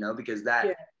it, you know, because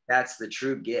that's the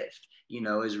true gift, you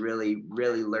know, is really,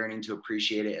 really learning to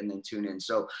appreciate it and then tune in.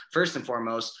 So first and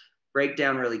foremost, break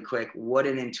down really quick what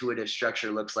an intuitive structure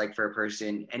looks like for a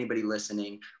person, anybody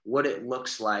listening, what it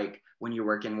looks like when you're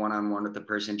working one-on-one with the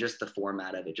person, just the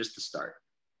format of it, just to start.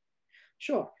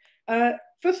 Sure.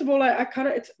 First of all,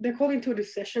 they're called intuitive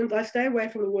sessions. I stay away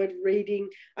from the word reading.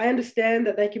 I understand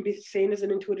that they can be seen as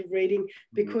an intuitive reading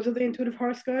because of the intuitive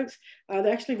horoscopes. They're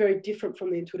actually very different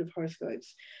from the intuitive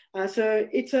horoscopes. So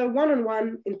it's a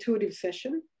one-on-one intuitive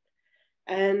session.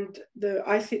 And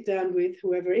I sit down with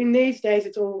whoever. In these days,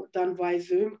 it's all done via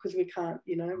Zoom because we can't,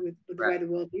 you know, with the way the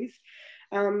world is.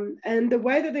 And the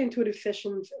way that the intuitive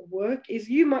sessions work is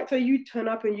you turn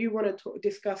up and you want to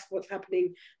discuss what's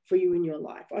happening for you in your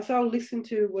life. So I'll listen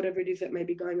to whatever it is that may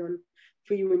be going on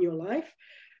for you in your life.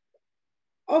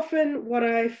 Often what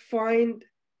I find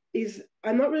is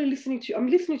I'm listening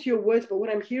to your words, but what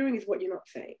I'm hearing is what you're not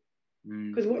saying.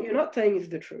 Because what you're not saying is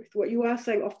the truth. What you are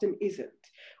saying often isn't.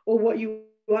 Or what you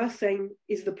are saying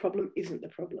is the problem isn't the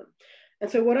problem. And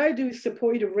so what I do is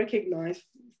support you to recognize,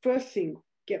 first thing,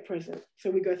 get present. So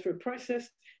we go through a process,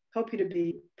 help you to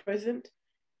be present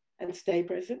and stay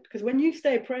present. Because when you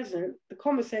stay present, the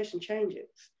conversation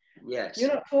changes. Yes.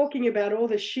 You're not talking about all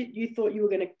the shit you thought you were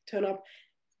going to turn up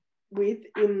with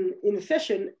in the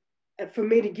session for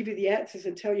me to give you the answers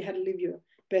and tell you how to live your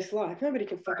best life. Nobody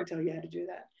can fucking tell you how to do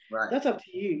that. Right. That's up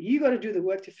to you. You got to do the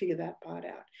work to figure that part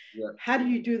out. Yep. How do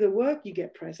you do the work? You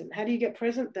get present. How do you get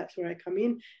present? That's where I come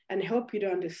in and help you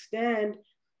to understand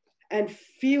and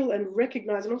feel and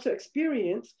recognize and also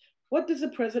experience, what does the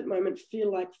present moment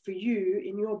feel like for you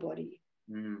in your body?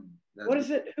 What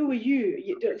is it? Who are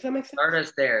you? Does that make sense? Start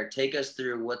us there. Take us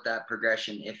through what that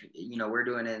progression, if, you know, we're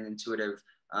doing an intuitive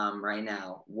right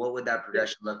now, what would that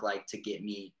progression look like to get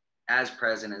me as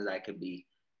present as I could be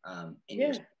in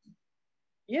your space?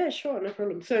 Yeah, sure, no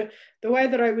problem. So the way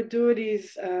that I would do it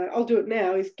is, I'll do it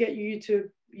now, is get you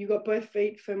got both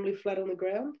feet firmly flat on the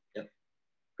ground? Yep.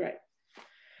 Great.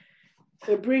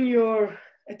 So bring your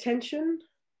attention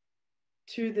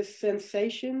to the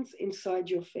sensations inside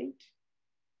your feet.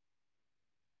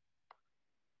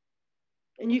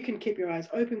 And you can keep your eyes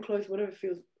open, closed, whatever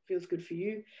feels good for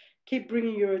you. Keep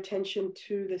bringing your attention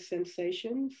to the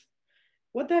sensations.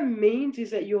 What that means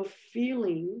is that you're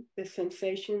feeling the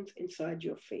sensations inside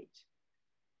your feet.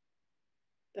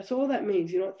 That's all that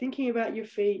means. You're not thinking about your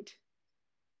feet.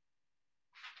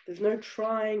 There's no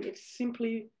trying. It's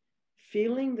simply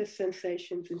feeling the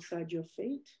sensations inside your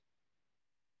feet.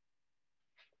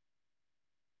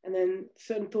 And then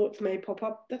certain thoughts may pop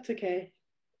up. That's okay.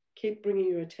 Keep bringing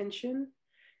your attention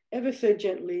ever so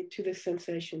gently to the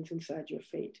sensations inside your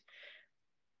feet.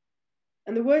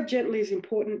 And the word gently is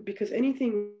important because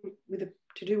anything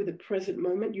to do with the present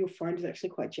moment, you'll find is actually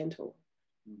quite gentle.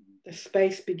 The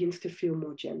space begins to feel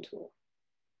more gentle.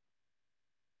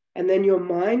 And then your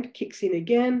mind kicks in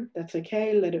again. That's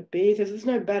okay, let it be. There's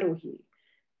no battle here.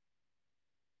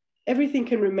 Everything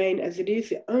can remain as it is.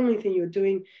 The only thing you're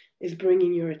doing is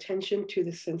bringing your attention to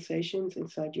the sensations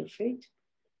inside your feet.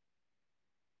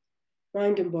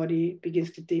 Mind and body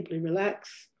begins to deeply relax.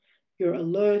 You're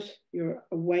alert, you're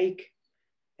awake,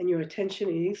 and your attention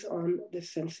is on the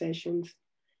sensations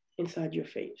inside your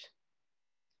feet.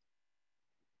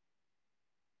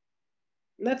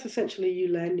 And that's essentially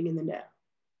you landing in the now.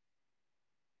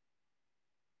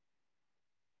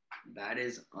 That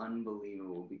is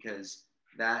unbelievable, because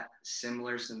that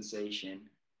similar sensation,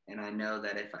 and I know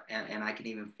that and I can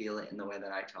even feel it in the way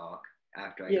that I talk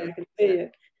after I can see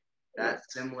it. That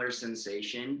similar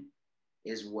sensation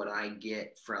is what I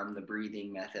get from the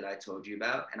breathing method I told you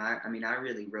about. And I mean, I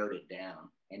really wrote it down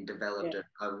and developed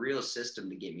a real system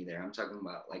to get me there. I'm talking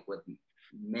about like with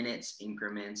minutes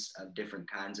increments of different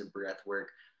kinds of breath work.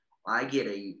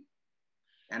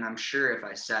 And I'm sure if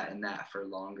I sat in that for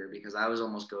longer, because I was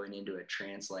almost going into a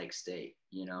trance-like state,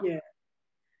 you know,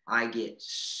 I get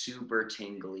super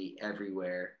tingly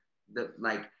everywhere.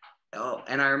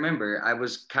 And I remember I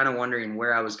was kind of wondering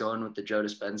where I was going with the Joe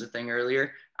Dispenza thing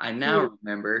earlier. I now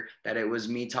remember that it was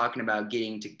me talking about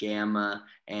getting to gamma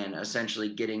and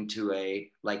essentially getting to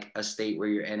a state where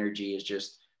your energy is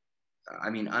just, I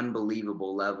mean,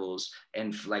 unbelievable levels.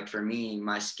 And like for me,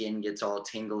 my skin gets all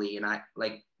tingly. And I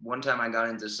like one time I got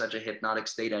into such a hypnotic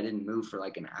state, I didn't move for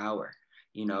like an hour,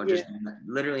 you know, just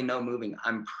literally no moving.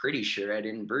 I'm pretty sure I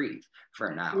didn't breathe for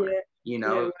an hour, you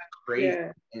know, it was crazy.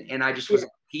 And I just was at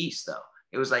peace though.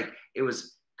 It was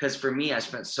because for me, I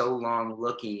spent so long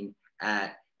looking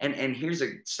at, and here's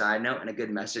a side note and a good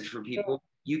message for people.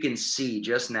 You can see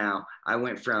just now, I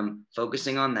went from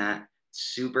focusing on that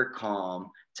super calm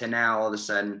to now all of a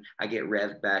sudden I get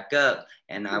revved back up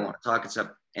and I want to talk and stuff.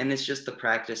 And it's just the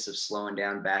practice of slowing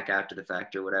down back after the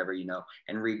fact or whatever, you know,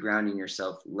 and regrounding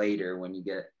yourself later when you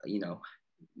get, you know,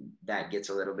 that gets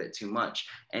a little bit too much.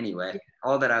 Anyway,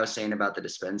 all that I was saying about the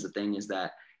Dispenza thing is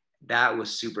that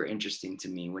was super interesting to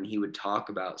me when he would talk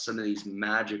about some of these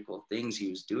magical things he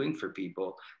was doing for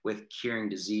people with curing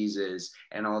diseases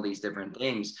and all these different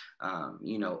things,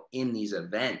 you know, in these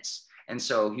events. And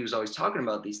so he was always talking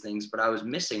about these things, but I was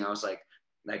missing. I was like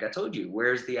I told you,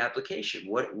 where's the application?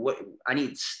 What I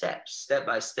need step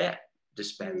by step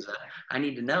Dispenza. I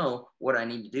need to know what I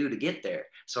need to do to get there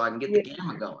so I can get the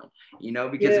gamma going, you know,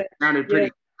 because it sounded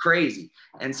pretty crazy.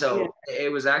 And so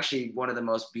it was actually one of the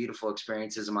most beautiful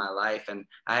experiences of my life. And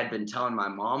I had been telling my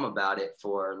mom about it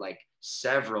for like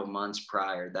several months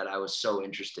prior, that I was so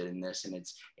interested in this. And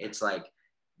it's like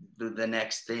the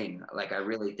next thing. Like I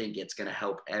really think it's going to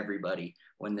help everybody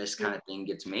when this kind of thing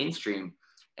gets mainstream.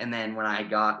 And then when I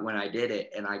did it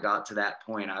and I got to that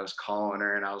point, I was calling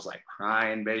her and I was like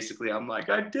crying, basically. I'm like,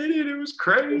 I did it. It was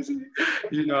crazy.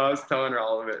 You know, I was telling her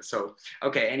all of it. So,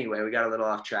 okay. Anyway, we got a little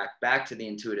off track. Back to the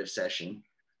intuitive session.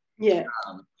 Yeah.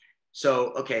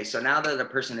 So now that the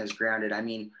person is grounded, I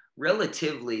mean,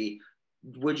 relatively,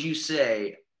 would you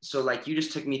say, so like you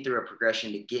just took me through a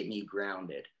progression to get me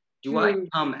grounded. Do I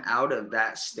come out of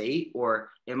that state, or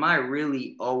am I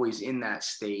really always in that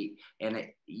state? And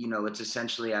it, you know, it's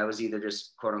essentially, I was either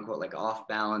just quote unquote like off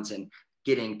balance, and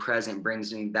getting present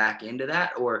brings me back into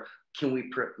that. Or can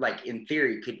we like in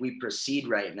theory, could we proceed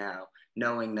right now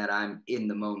knowing that I'm in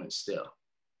the moment still?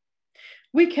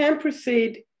 We can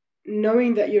proceed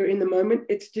knowing that you're in the moment.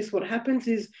 It's just what happens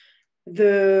is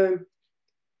the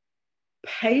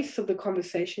pace of the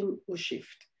conversation will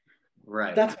shift.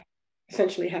 Right. That's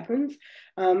essentially happens.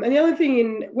 And the other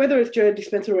thing, whether it's Joe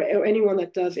Dispenza or anyone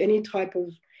that does any type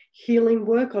of healing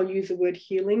work, I'll use the word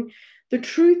healing. The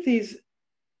truth is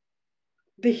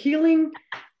the healing,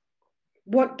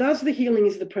 what does the healing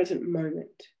is the present moment.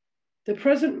 The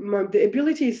present moment, the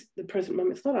ability is the present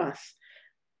moment. It's not us.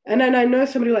 And I know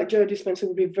somebody like Joe Dispenza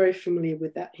would be very familiar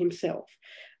with that himself.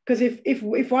 Because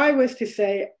if I was to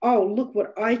say, oh, look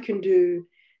what I can do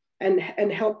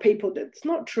and help people, that's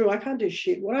not true. I can't do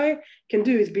shit. What I can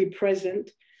do is be present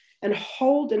and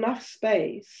hold enough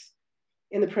space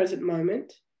in the present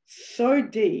moment so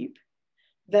deep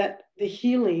that the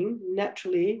healing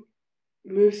naturally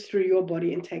moves through your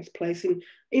body and takes place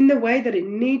in the way that it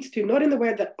needs to, not in the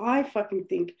way that I fucking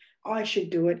think I should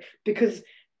do it. Because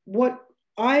what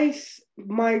in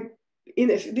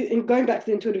going back to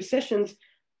the intuitive sessions,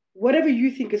 whatever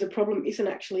you think is a problem isn't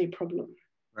actually a problem.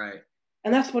 Right.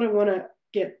 And that's what I want to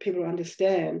get people to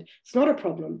understand. It's not a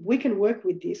problem. We can work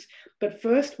with this, but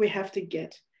first we have to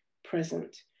get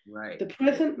present. Right. The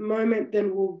present moment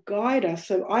then will guide us.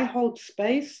 So I hold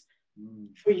space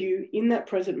for you in that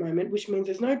present moment, which means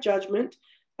there's no judgment.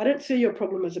 I don't see your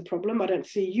problem as a problem. I don't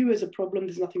see you as a problem.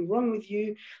 There's nothing wrong with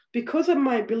you. Because of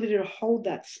my ability to hold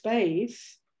that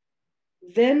space,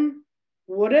 then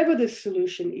whatever the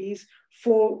solution is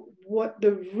for what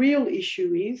the real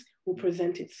issue is will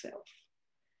present itself.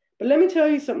 But let me tell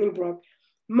you something, Brock.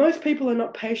 Most people are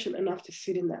not patient enough to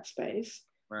sit in that space.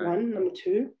 Right. One. Number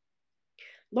two,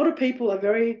 a lot of people are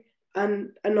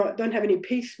don't have any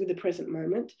peace with the present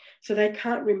moment, so they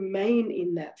can't remain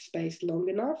in that space long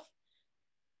enough.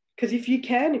 Because if you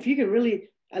can really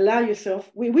allow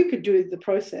yourself, we could do the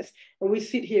process and we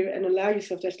sit here and allow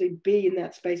yourself to actually be in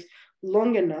that space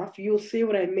long enough, you'll see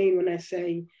what I mean when I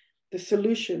say the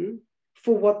solution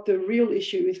for what the real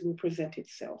issue is will present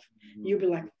itself. You'll be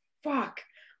like, fuck,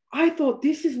 I thought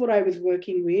this is what I was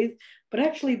working with, but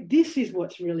actually this is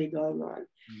what's really going on.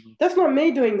 That's not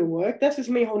me doing the work. That's just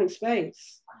me holding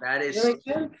space. That is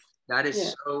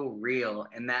so real.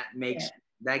 And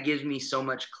that gives me so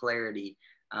much clarity.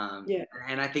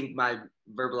 And I think by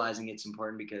verbalizing it's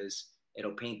important because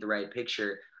it'll paint the right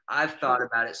picture. I've thought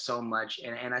about it so much,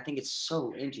 and I think it's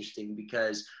so interesting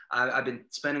because I've been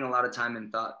spending a lot of time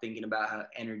in thought thinking about how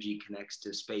energy connects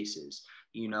to spaces,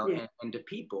 and to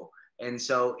people. And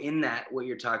so in that, what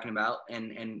you're talking about,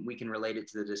 and we can relate it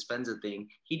to the Dispenza thing,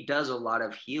 he does a lot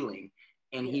of healing,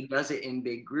 and he does it in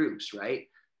big groups, right?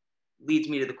 Leads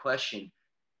me to the question,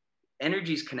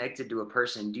 energy is connected to a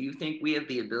person. Do you think we have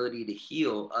the ability to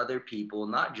heal other people,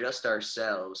 not just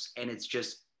ourselves? And it's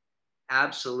just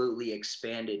absolutely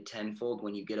expanded tenfold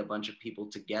when you get a bunch of people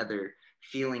together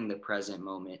feeling the present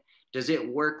moment. Does it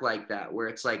work like that, where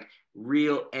it's like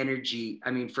real energy?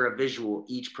 I mean, for a visual,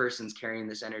 each person's carrying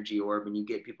this energy orb, and you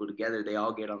get people together, they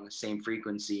all get on the same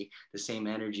frequency, the same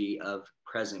energy of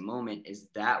present moment. Is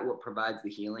that what provides the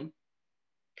healing?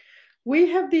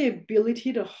 We have the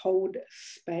ability to hold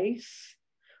space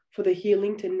for the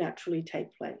healing to naturally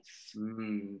take place.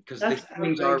 Because the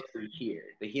healing's already here.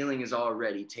 The healing is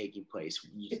already taking place.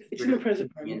 It's in the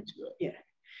present moment.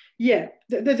 Yeah.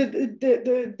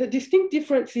 The distinct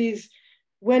difference is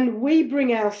when we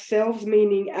bring ourselves,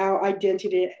 meaning our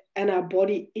identity and our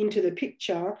body, into the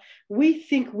picture, we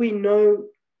think we know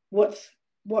what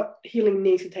healing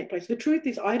needs to take place. The truth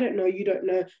is, I don't know, you don't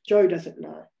know, Joe doesn't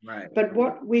know. Right. But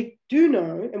what we do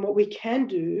know and what we can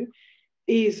do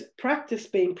is practice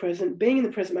being present, being in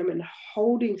the present moment, and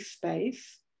holding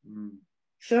space,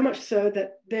 so much so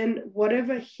that then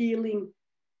whatever healing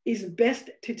is best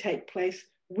to take place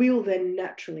will then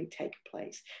naturally take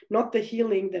place, not the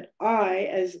healing that I,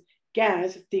 as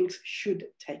Ghaz, thinks should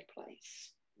take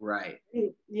place. Right.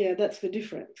 Yeah, that's the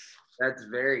difference. That's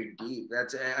very deep.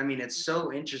 It's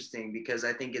so interesting because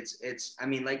I think it's,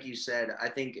 like you said, I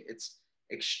think it's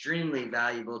extremely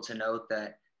valuable to note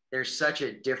that there's such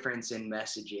a difference in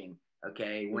messaging.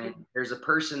 Okay. When there's a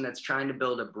person that's trying to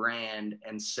build a brand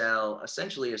and sell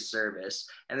essentially a service,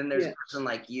 and then there's a person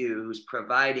like you who's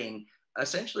providing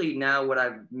essentially now what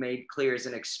I've made clear is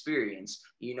an experience,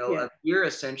 you're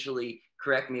essentially,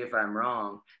 correct me if I'm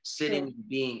wrong, sitting,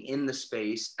 being in the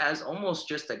space as almost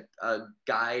just a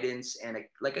guidance and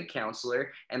like a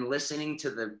counselor, and listening to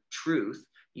the truth,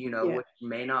 which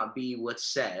may not be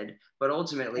what's said, but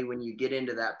ultimately when you get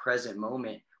into that present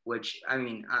moment, which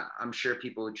I'm sure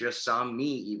people just saw me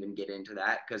even get into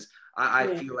that, because I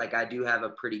feel like I do have a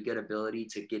pretty good ability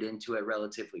to get into it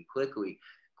relatively quickly.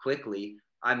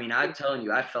 I'm telling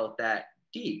you, I felt that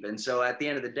deep. And so at the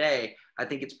end of the day, I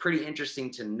think it's pretty interesting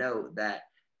to note that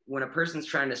when a person's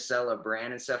trying to sell a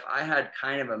brand and stuff, I had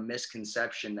kind of a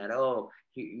misconception that,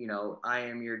 I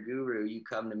am your guru, you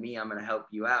come to me, I'm going to help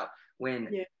you out. When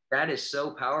that is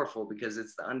so powerful, because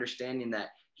it's the understanding that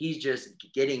he's just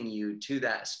getting you to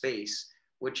that space,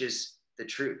 which is the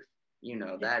truth.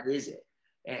 That is it.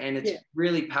 And it's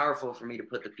really powerful for me to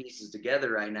put the pieces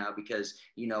together right now, because,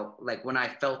 like when I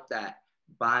felt that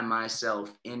by myself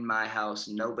in my house,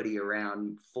 nobody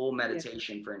around, full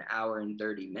meditation for an hour and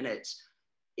 30 minutes,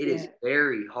 it is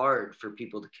very hard for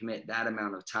people to commit that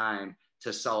amount of time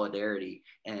to solidarity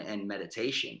and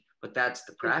meditation. But that's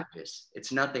the practice.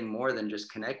 It's nothing more than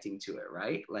just connecting to it,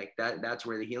 right? Like that's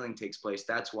where the healing takes place.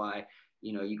 That's why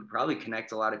you know, you could probably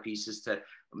connect a lot of pieces to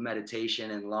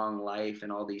meditation and long life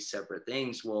and all these separate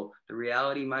things. Well, the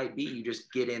reality might be you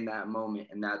just get in that moment,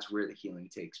 and that's where the healing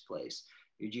takes place.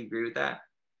 Would you agree with that?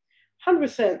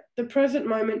 100%. The present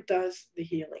moment does the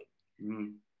healing.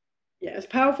 Mm. Yeah, as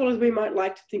powerful as we might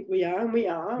like to think we are, and we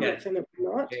are, I'm not saying that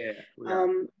we're not.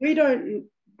 We don't,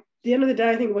 at the end of the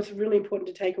day, I think what's really important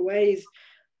to take away is,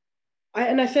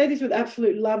 and I say this with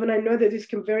absolute love, and I know that this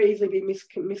can very easily be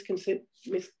misconceived,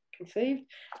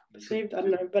 perceived, I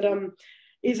don't know, but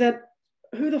is that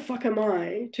who the fuck am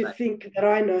I to think that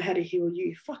I know how to heal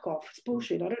you? Fuck off. It's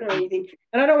bullshit. I don't know anything.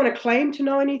 And I don't want to claim to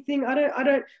know anything. I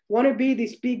don't want to be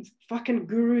this big fucking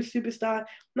guru superstar.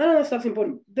 None of that stuff's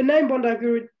important. The name Bondi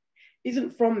Guru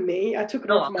isn't from me. I took it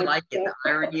off my. I like it. The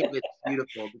irony of it's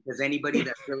beautiful, because anybody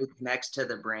that really connects to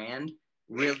the brand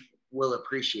really will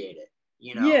appreciate it.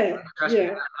 You know, trust me,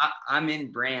 I'm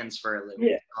in brands for a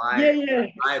living. I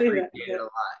appreciate it a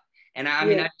lot. And I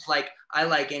mean, I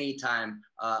like anytime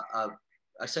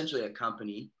essentially a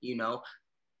company, you know,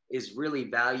 is really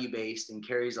value-based and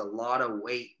carries a lot of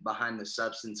weight behind the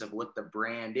substance of what the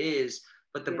brand is.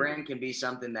 But the brand can be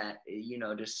something that, you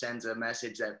know, just sends a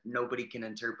message that nobody can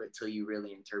interpret till you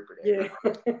really interpret it.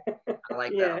 I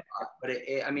like that a lot. But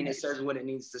it says what it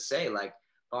needs to say. Like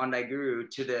Bondi Guru,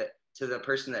 to the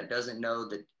person that doesn't know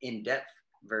the in-depth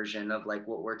version of like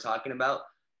what we're talking about.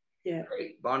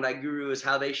 Great. Bondi Guru is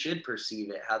how they should perceive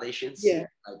it, how they should see it.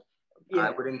 Like, I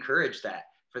would encourage that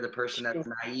for the person that's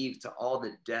naive to all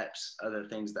the depths of the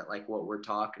things that like what we're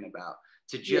talking about,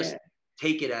 to just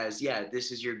take it as,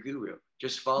 this is your guru.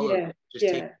 Just follow it. Just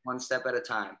take it one step at a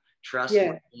time. Trust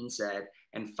what's being said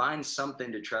and find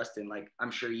something to trust in. Like, I'm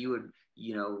sure you would,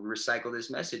 you know, recycle this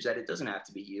message that it doesn't have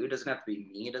to be you. It doesn't have to be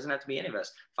me. It doesn't have to be any of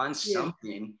us. Find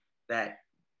something that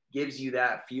gives you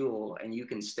that fuel and you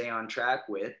can stay on track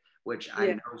with, which I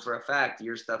know for a fact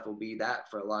your stuff will be that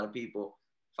for a lot of people.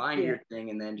 Find your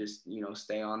thing and then just, you know,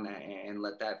 stay on that and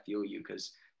let that fuel you.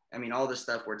 Because I mean, all the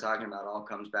stuff we're talking about all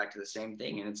comes back to the same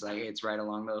thing. And it's like, it's right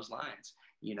along those lines,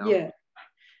 you know?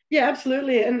 Yeah,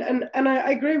 absolutely. And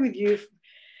I agree with you.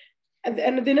 And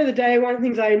at the end of the day, one of the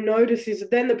things I notice is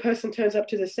that then the person turns up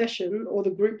to the session or the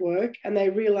group work and they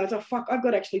realize, oh, fuck, I've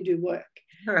got to actually do work.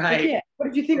 Right. Like, what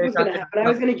did you think was going to happen? I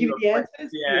was going to give you the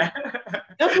answers.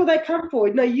 That's what they come for.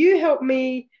 No, you help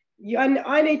me.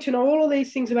 I need to know all of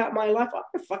these things about my life. I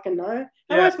don't fucking know.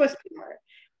 How am I supposed to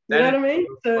know? You know what I mean?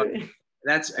 So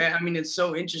it's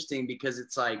so interesting because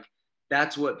it's like,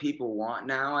 that's what people want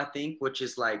now, I think, which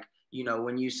is like, you know,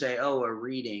 when you say, oh, a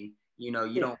reading, you know,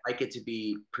 you don't like it to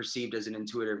be perceived as an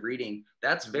intuitive reading.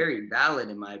 That's very valid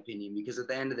in my opinion, because at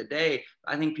the end of the day,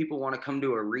 I think people want to come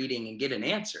to a reading and get an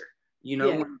answer. You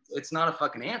know, it's not a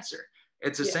fucking answer.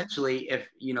 It's essentially, if,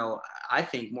 you know, I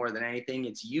think more than anything,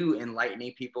 it's you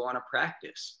enlightening people on a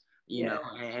practice, you know,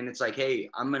 and it's like, hey,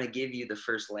 I'm going to give you the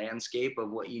first landscape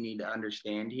of what you need to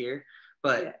understand here.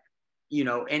 But, you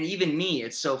know, and even me,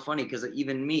 it's so funny because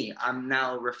even me, I'm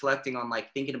now reflecting on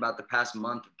like thinking about the past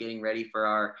month of getting ready for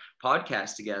our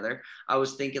podcast together. I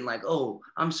was thinking like, oh,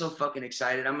 I'm so fucking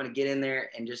excited. I'm going to get in there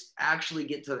and just actually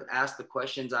get to ask the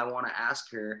questions I want to ask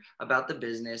her about the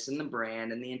business and the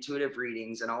brand and the intuitive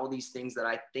readings and all these things that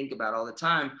I think about all the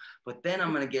time. But then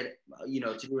I'm going to get, you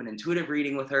know, to do an intuitive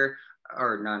reading with her,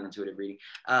 or non-intuitive reading,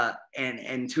 and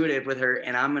intuitive with her,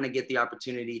 and I'm going to get the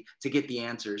opportunity to get the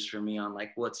answers for me on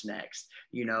like what's next,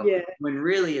 you know, when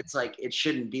really it's like, it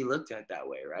shouldn't be looked at that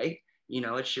way, right? You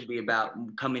know, it should be about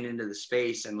coming into the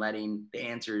space and letting the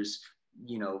answers,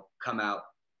 you know, come out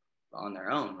on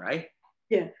their own, right?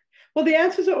 Yeah. Well, the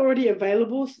answers are already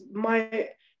available. My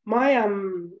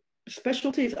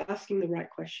specialty is asking the right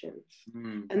questions.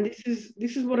 And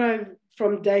this is what I've,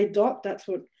 from day dot, that's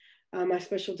what my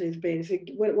specialty has been. So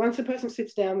once a person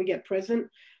sits down, we get present.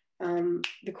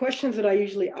 The questions that I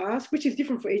usually ask, which is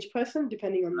different for each person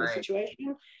depending on the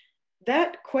situation,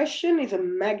 that question is a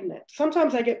magnet.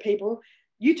 Sometimes I get people,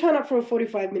 you turn up for a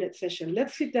 45-minute session,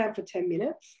 let's sit down for 10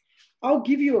 minutes. I'll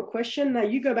give you a question. Now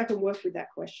you go back and work with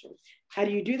that question. How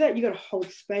do you do that? You got to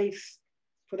hold space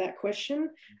for that question.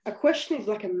 A question is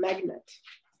like a magnet.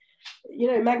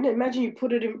 You know, magnet, imagine you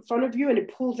put it in front of you and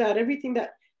it pulls out everything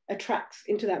that attracts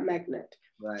into that magnet.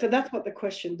 So that's what the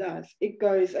question does. It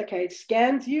goes, okay, it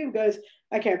scans you and goes,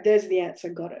 okay, there's the answer,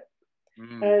 got it.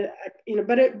 You know,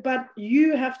 but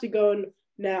you have to go and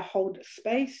now hold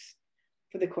space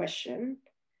for the question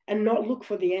and not look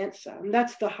for the answer. And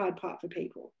that's the hard part for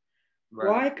people.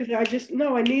 Why? Because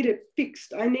I need it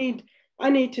fixed. I need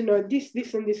to know this,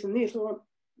 and this, and this. Well,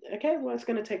 okay, well, it's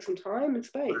going to take some time and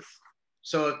space.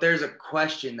 So if there's a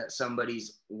question that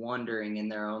somebody's wondering in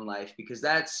their own life, because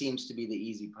that seems to be the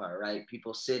easy part, right?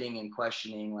 People sitting and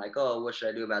questioning like, oh, what should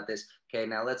I do about this? Okay,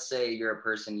 now let's say you're a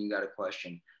person, you got a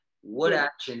question. What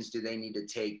actions do they need to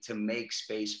take to make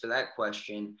space for that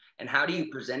question? And how do you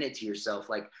present it to yourself?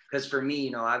 Like, because for me, you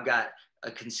know, I've got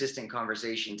a consistent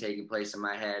conversation taking place in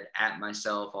my head at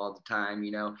myself all the time,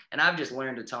 you know, and I've just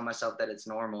learned to tell myself that it's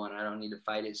normal and I don't need to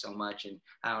fight it so much. And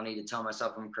I don't need to tell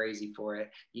myself I'm crazy for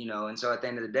it, you know? And so at the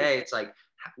end of the day, it's like,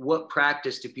 what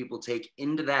practice do people take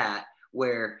into that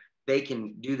where they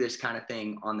can do this kind of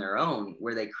thing on their own,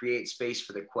 where they create space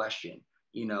for the question?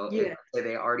 You know, if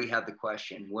they already have the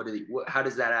question, how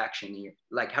does that action,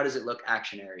 like, how does it look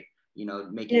actionary, you know,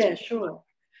 making sure.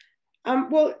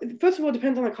 Well, first of all, it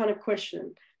depends on the kind of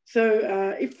question.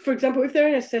 So if, for example, if they're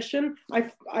in a session,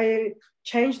 I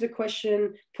change the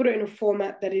question, put it in a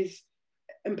format that is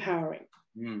empowering.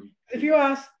 If you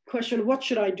ask the question, what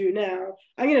should I do now?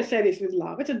 I'm going to say this with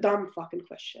love. It's a dumb fucking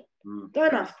question.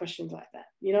 Don't ask questions like that,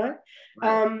 you know?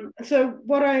 Right. So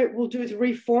what I will do is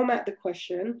reformat the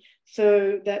question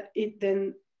so that it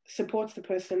then supports the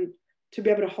person to be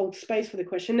able to hold space for the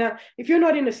question. Now, if you're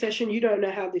not in a session, you don't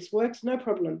know how this works, no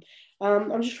problem.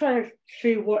 I'm just trying to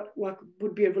see what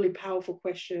would be a really powerful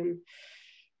question.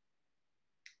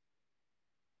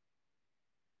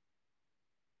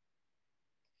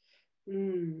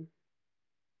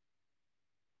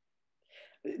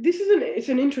 It's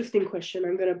an interesting question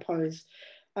I'm going to pose.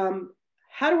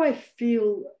 How do I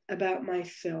feel about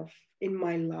myself in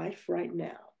my life right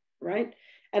now, right?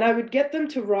 And I would get them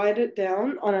to write it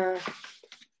down on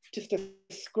just a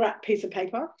scrap piece of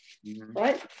paper,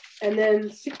 right? And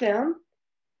then sit down,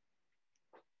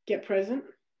 get present,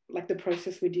 like the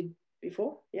process we did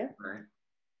before, yeah? Right.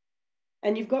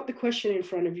 And you've got the question in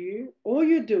front of you. All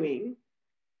you're doing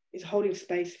is holding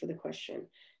space for the question.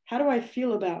 How do I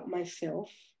feel about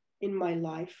myself in my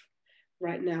life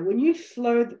right now? When you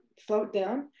slow it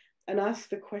down and ask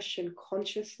the question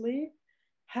consciously,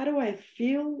 how do I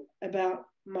feel about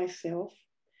myself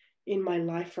in my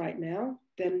life right now?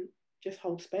 Then just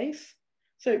hold space.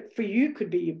 So for you, could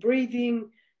be your breathing,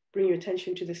 bring your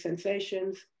attention to the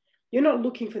sensations. You're not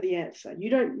looking for the answer. You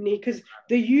don't need, because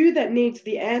the you that needs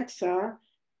the answer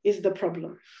is the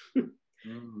problem.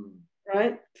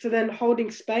 Right? So then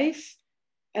holding space,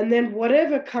 and then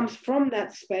whatever comes from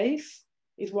that space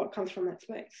is what comes from that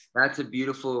space. That's a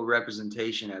beautiful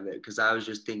representation of it, because I was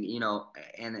just thinking, you know,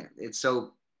 and it's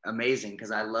so amazing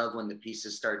because I love when the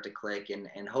pieces start to click,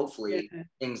 and hopefully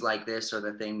things like this are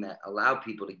the thing that allow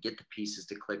people to get the pieces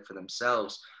to click for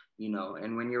themselves, you know.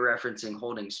 And when you're referencing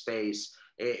holding space,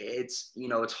 it's, you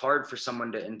know, it's hard for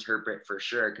someone to interpret for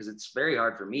sure, because it's very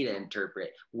hard for me to interpret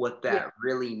what that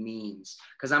really means,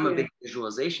 because I'm a big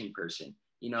visualization person,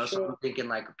 you know. So I'm thinking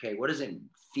like, okay, what does it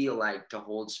feel like to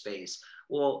hold space?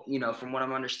 Well, you know, from what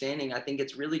I'm understanding, I think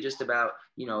it's really just about,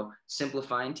 you know,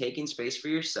 simplifying, taking space for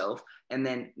yourself, and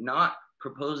then not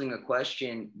proposing a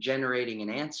question, generating an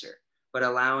answer, but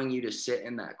allowing you to sit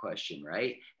in that question,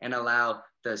 right? And allow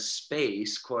the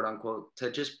space, quote unquote,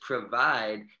 to just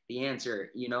provide the answer,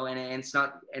 you know. And it's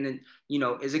not, and then, you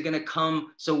know, is it going to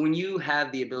come? So when you have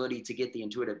the ability to get the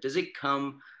intuitive, does it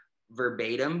come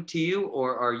verbatim to you,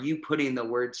 or are you putting the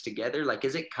words together? Like,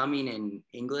 is it coming in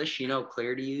English, you know,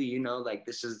 clear to you, you know, like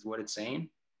this is what it's saying?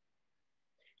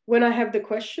 When I have the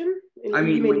question? I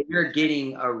mean, when you're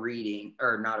getting a reading,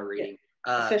 or not a reading,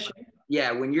 session.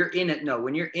 Yeah, when you're in it, no,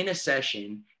 when you're in a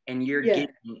session and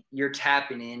you're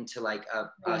tapping into like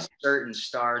a certain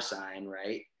star sign,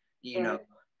 right? You know,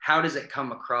 how does it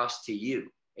come across to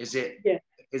you? Is it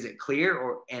clear,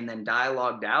 or and then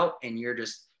dialogued out and you're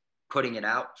just putting it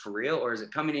out for real, or is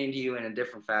it coming into you in a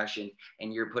different fashion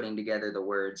and you're putting together the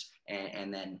words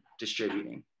and then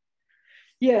distributing?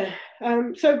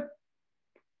 So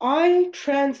I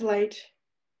translate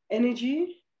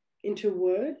energy into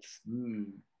words,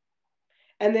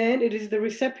 and then it is the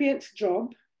recipient's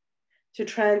job to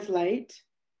translate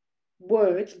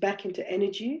words back into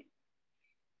energy.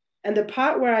 And the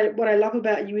part where what I love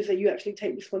about you is that you actually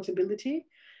take responsibility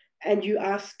and you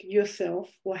ask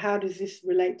yourself, well, how does this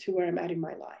relate to where I'm at in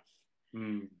my life?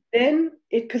 Then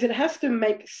because it has to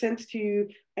make sense to you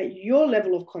at your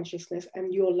level of consciousness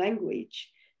and your language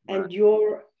and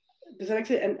your, does that make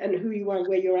sense? And who you are,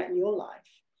 where you're at in your life.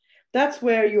 That's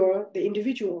where you're the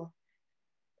individual.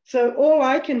 So all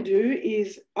I can do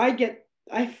is I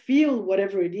feel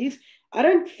whatever it is. I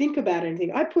don't think about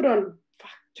anything. I put on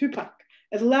Tupac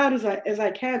as loud as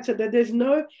I can, so that there's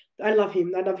no, I love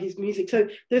him, I love his music. So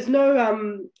there's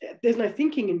no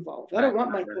thinking involved. I don't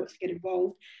want my thoughts to get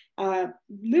involved.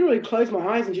 Literally close my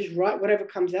eyes and just write whatever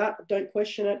comes out. Don't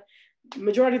question it.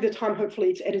 majority of the time, hopefully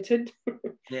it's edited.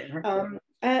 Yeah.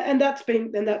 And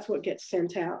that's what gets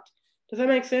sent out. Does that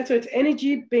make sense? So it's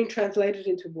energy being translated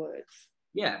into words.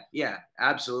 Yeah,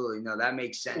 absolutely. No, that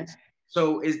makes sense. Yeah.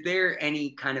 So is there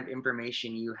any kind of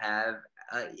information you have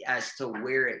as to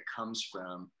where it comes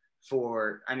from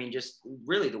for, I mean, just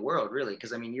really the world, really?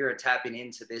 Because, I mean, you're tapping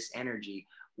into this energy.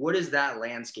 What does that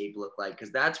landscape look like?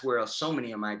 Because that's where so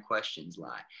many of my questions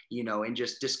lie, you know, and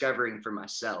just discovering for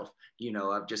myself, you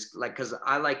know, I've just like, because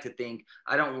I like to think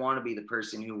I don't want to be the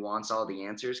person who wants all the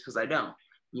answers, because I don't,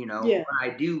 you know. Yeah. But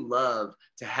I do love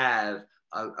to have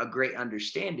a great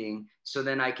understanding, so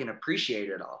then I can appreciate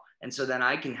it all. And so then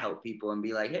I can help people and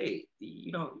be like, hey,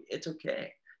 you know, it's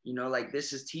okay. You know, like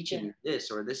this is teaching you this,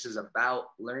 or this is about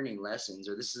learning lessons,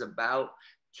 or this is about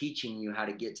teaching you how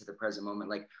to get to the present moment.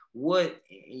 Like, what,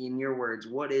 in your words,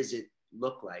 what does it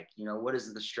look like? You know, what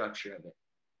is the structure of it?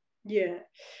 Yeah.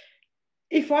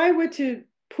 If I were to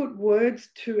put words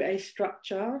to a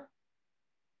structure,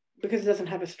 because it doesn't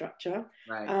have a structure,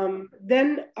 Right.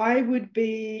 then I would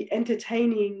be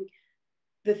entertaining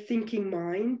the thinking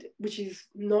mind, which is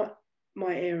not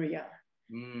my area.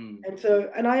 And so,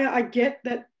 and I get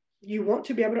that you want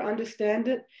to be able to understand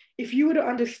it. If you were to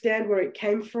understand where it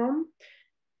came from,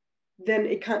 then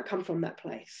it can't come from that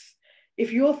place.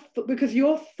 If because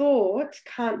your thoughts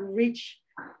can't reach,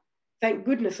 thank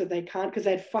goodness that they can't, because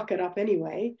they'd fuck it up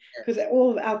anyway, because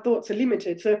all of our thoughts are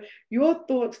limited. So your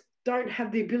thoughts don't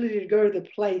have the ability to go to the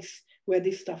place where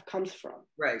this stuff comes from.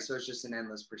 Right. So it's just an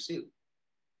endless pursuit.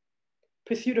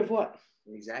 Pursuit of what?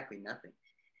 Exactly nothing.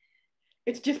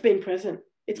 It's just being present.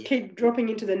 It's keep dropping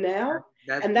into the now.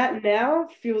 And that now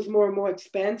feels more and more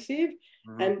expansive.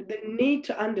 And the need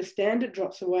to understand it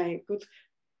drops away.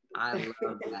 I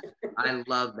love that. I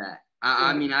love that.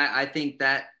 I mean, I think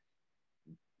that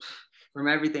from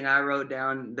everything I wrote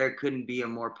down, there couldn't be a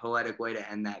more poetic way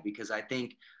to end that, because I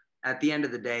think at the end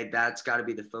of the day, that's got to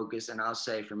be the focus. And I'll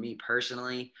say for me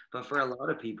personally, but for a lot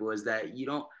of people, is that you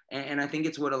don't, and I think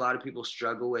it's what a lot of people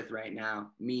struggle with right now,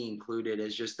 me included,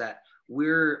 is just that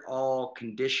we're all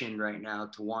conditioned right now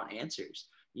to want answers,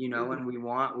 you know, and we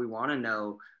want to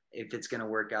know if it's going to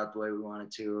work out the way we want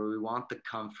it to, or we want the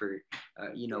comfort,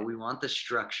 you know, we want the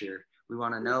structure, we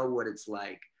want to know what it's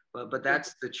like. But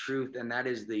that's the truth, and that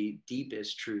is the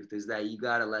deepest truth, is that you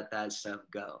got to let that stuff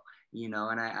go, you know.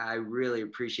 And I really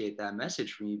appreciate that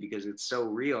message from you, because it's so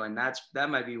real, and that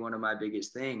might be one of my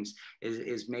biggest things,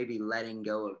 is maybe letting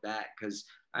go of that. Because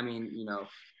I mean, you know,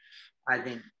 I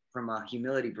think from a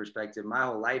humility perspective, my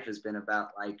whole life has been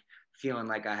about like feeling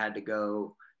like I had to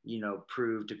go, you know,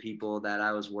 prove to people that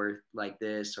I was worth like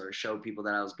this, or show people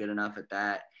that I was good enough at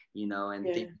that, you know, and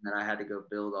thinking that I had to go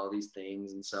build all these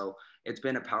things. And so it's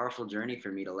been a powerful journey for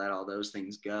me to let all those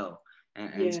things go.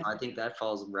 And so I think that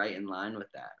falls right in line with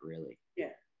that, really. Yeah.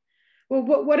 Well,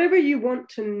 whatever you want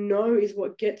to know is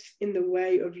what gets in the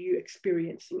way of you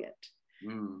experiencing it.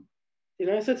 You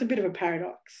know, so it's a bit of a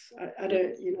paradox. I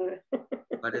don't, you know.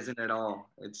 But isn't it all?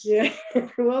 It's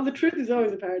Well, the truth is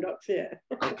always a paradox.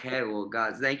 Okay, well,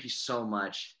 Ghaz, thank you so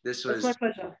much. This was my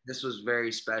pleasure. This was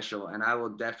very special, and I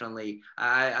will definitely.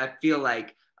 I feel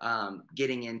like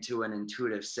getting into an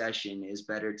intuitive session is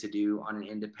better to do on an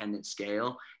independent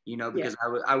scale, you know, because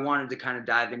I wanted to kind of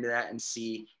dive into that and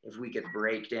see if we could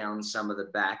break down some of the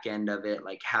back end of it,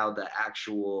 like how the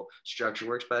actual structure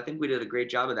works. But I think we did a great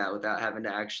job of that without having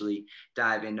to actually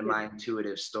dive into my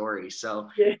intuitive story. So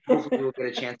hopefully we'll get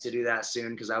a chance to do that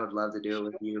soon, because I would love to do it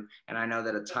with you. And I know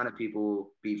that a ton of people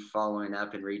will be following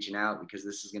up and reaching out, because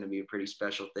this is going to be a pretty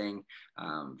special thing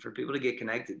for people to get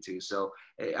connected to. So,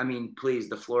 I mean, please,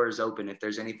 the floor is open. If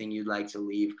there's anything you'd like to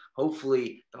leave,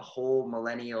 hopefully the whole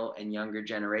millennial and younger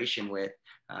generation with,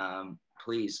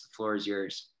 please, the floor is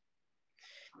yours.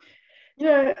 You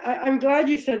know, I'm glad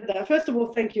you said that. First of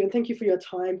all, thank you. And thank you for your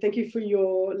time. Thank you for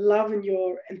your love and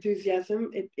your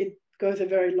enthusiasm. It goes a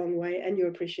very long way, and your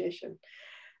appreciation.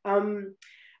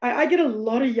 I get a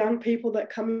lot of young people that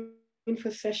come in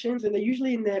for sessions, and they're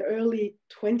usually in their early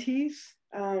 20s.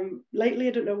 Lately,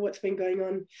 I don't know what's been going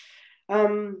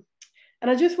on. And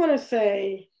I just want to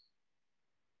say,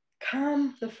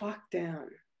 calm the fuck down.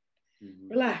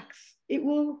 Relax. It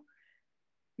will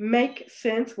make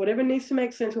sense. Whatever needs to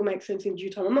make sense will make sense in due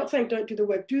time. I'm not saying don't do the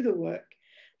work. Do the work.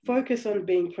 Focus on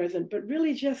being present, but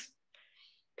really just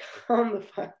calm the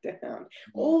fuck down.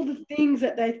 All the things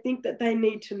that they think that they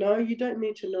need to know, you don't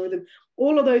need to know them.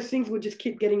 All of those things will just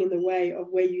keep getting in the way of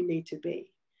where you need to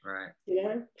be. Right. You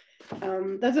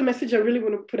know, that's a message I really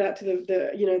want to put out to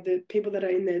the people that are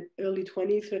in their early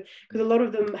 20s, because a lot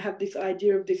of them have this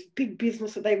idea of this big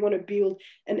business that they want to build,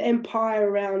 an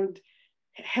empire around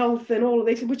health and all of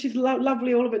this, which is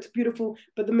lovely. All of it's beautiful,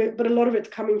 but a lot of it's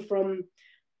coming from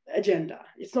agenda.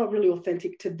 It's not really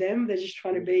authentic to them. They're just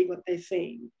trying to be what they're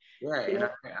seeing. Yeah, You and know?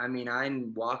 I mean, I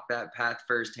walked that path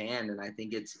firsthand, and I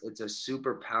think it's a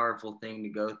super powerful thing to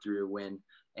go through when,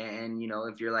 and you know,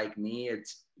 if you're like me,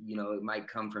 it's, you know, it might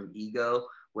come from ego,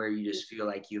 where you just feel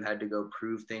like you had to go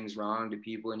prove things wrong to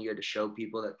people, and you had to show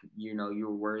people that, you know, you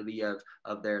were worthy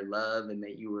of their love, and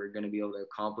that you were going to be able to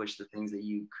accomplish the things that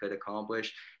you could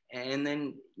accomplish. And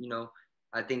then, you know,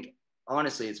 I think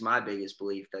honestly, it's my biggest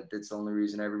belief that that's the only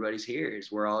reason everybody's here,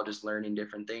 is we're all just learning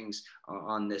different things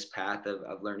on this path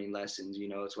of learning lessons. You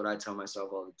know, it's what I tell myself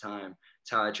all the time.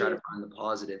 It's how I try to find the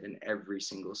positive in every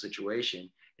single situation,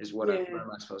 is what am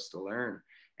I supposed to learn?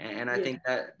 And I think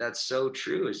that that's so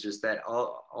true. It's just that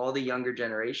all the younger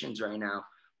generations right now,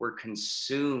 we're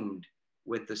consumed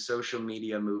with the social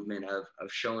media movement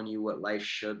of showing you what life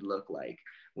should look like.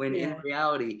 When in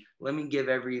reality, let me give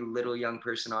every little young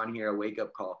person on here a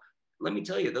wake-up call. Let me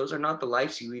tell you, those are not the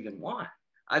lives you even want.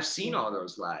 I've seen all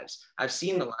those lives. I've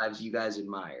seen the lives you guys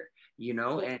admire, you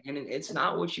know, and it's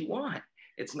not what you want.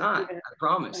 It's not, I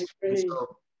promise. And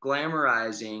so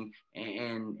glamorizing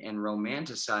and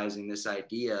romanticizing this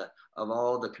idea of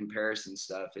all the comparison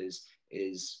stuff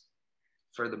is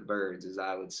for the birds, as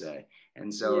I would say.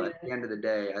 And so at the end of the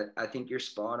day, I think you're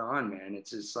spot on, man. It's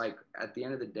just like, at the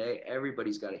end of the day,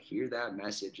 everybody's got to hear that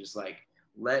message. It's like,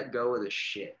 let go of the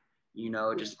shit. You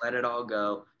know, just let it all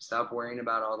go. Stop worrying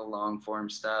about all the long form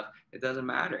stuff. It doesn't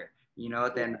matter, you know,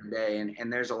 at the end of the day.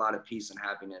 And there's a lot of peace and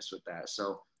happiness with that.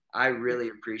 So I really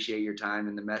appreciate your time,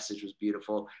 and the message was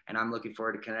beautiful. And I'm looking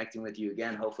forward to connecting with you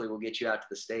again. Hopefully we'll get you out to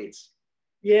the States.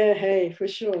 Yeah, hey, for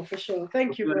sure, for sure.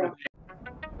 Thank you, bro.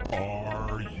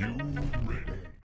 Are you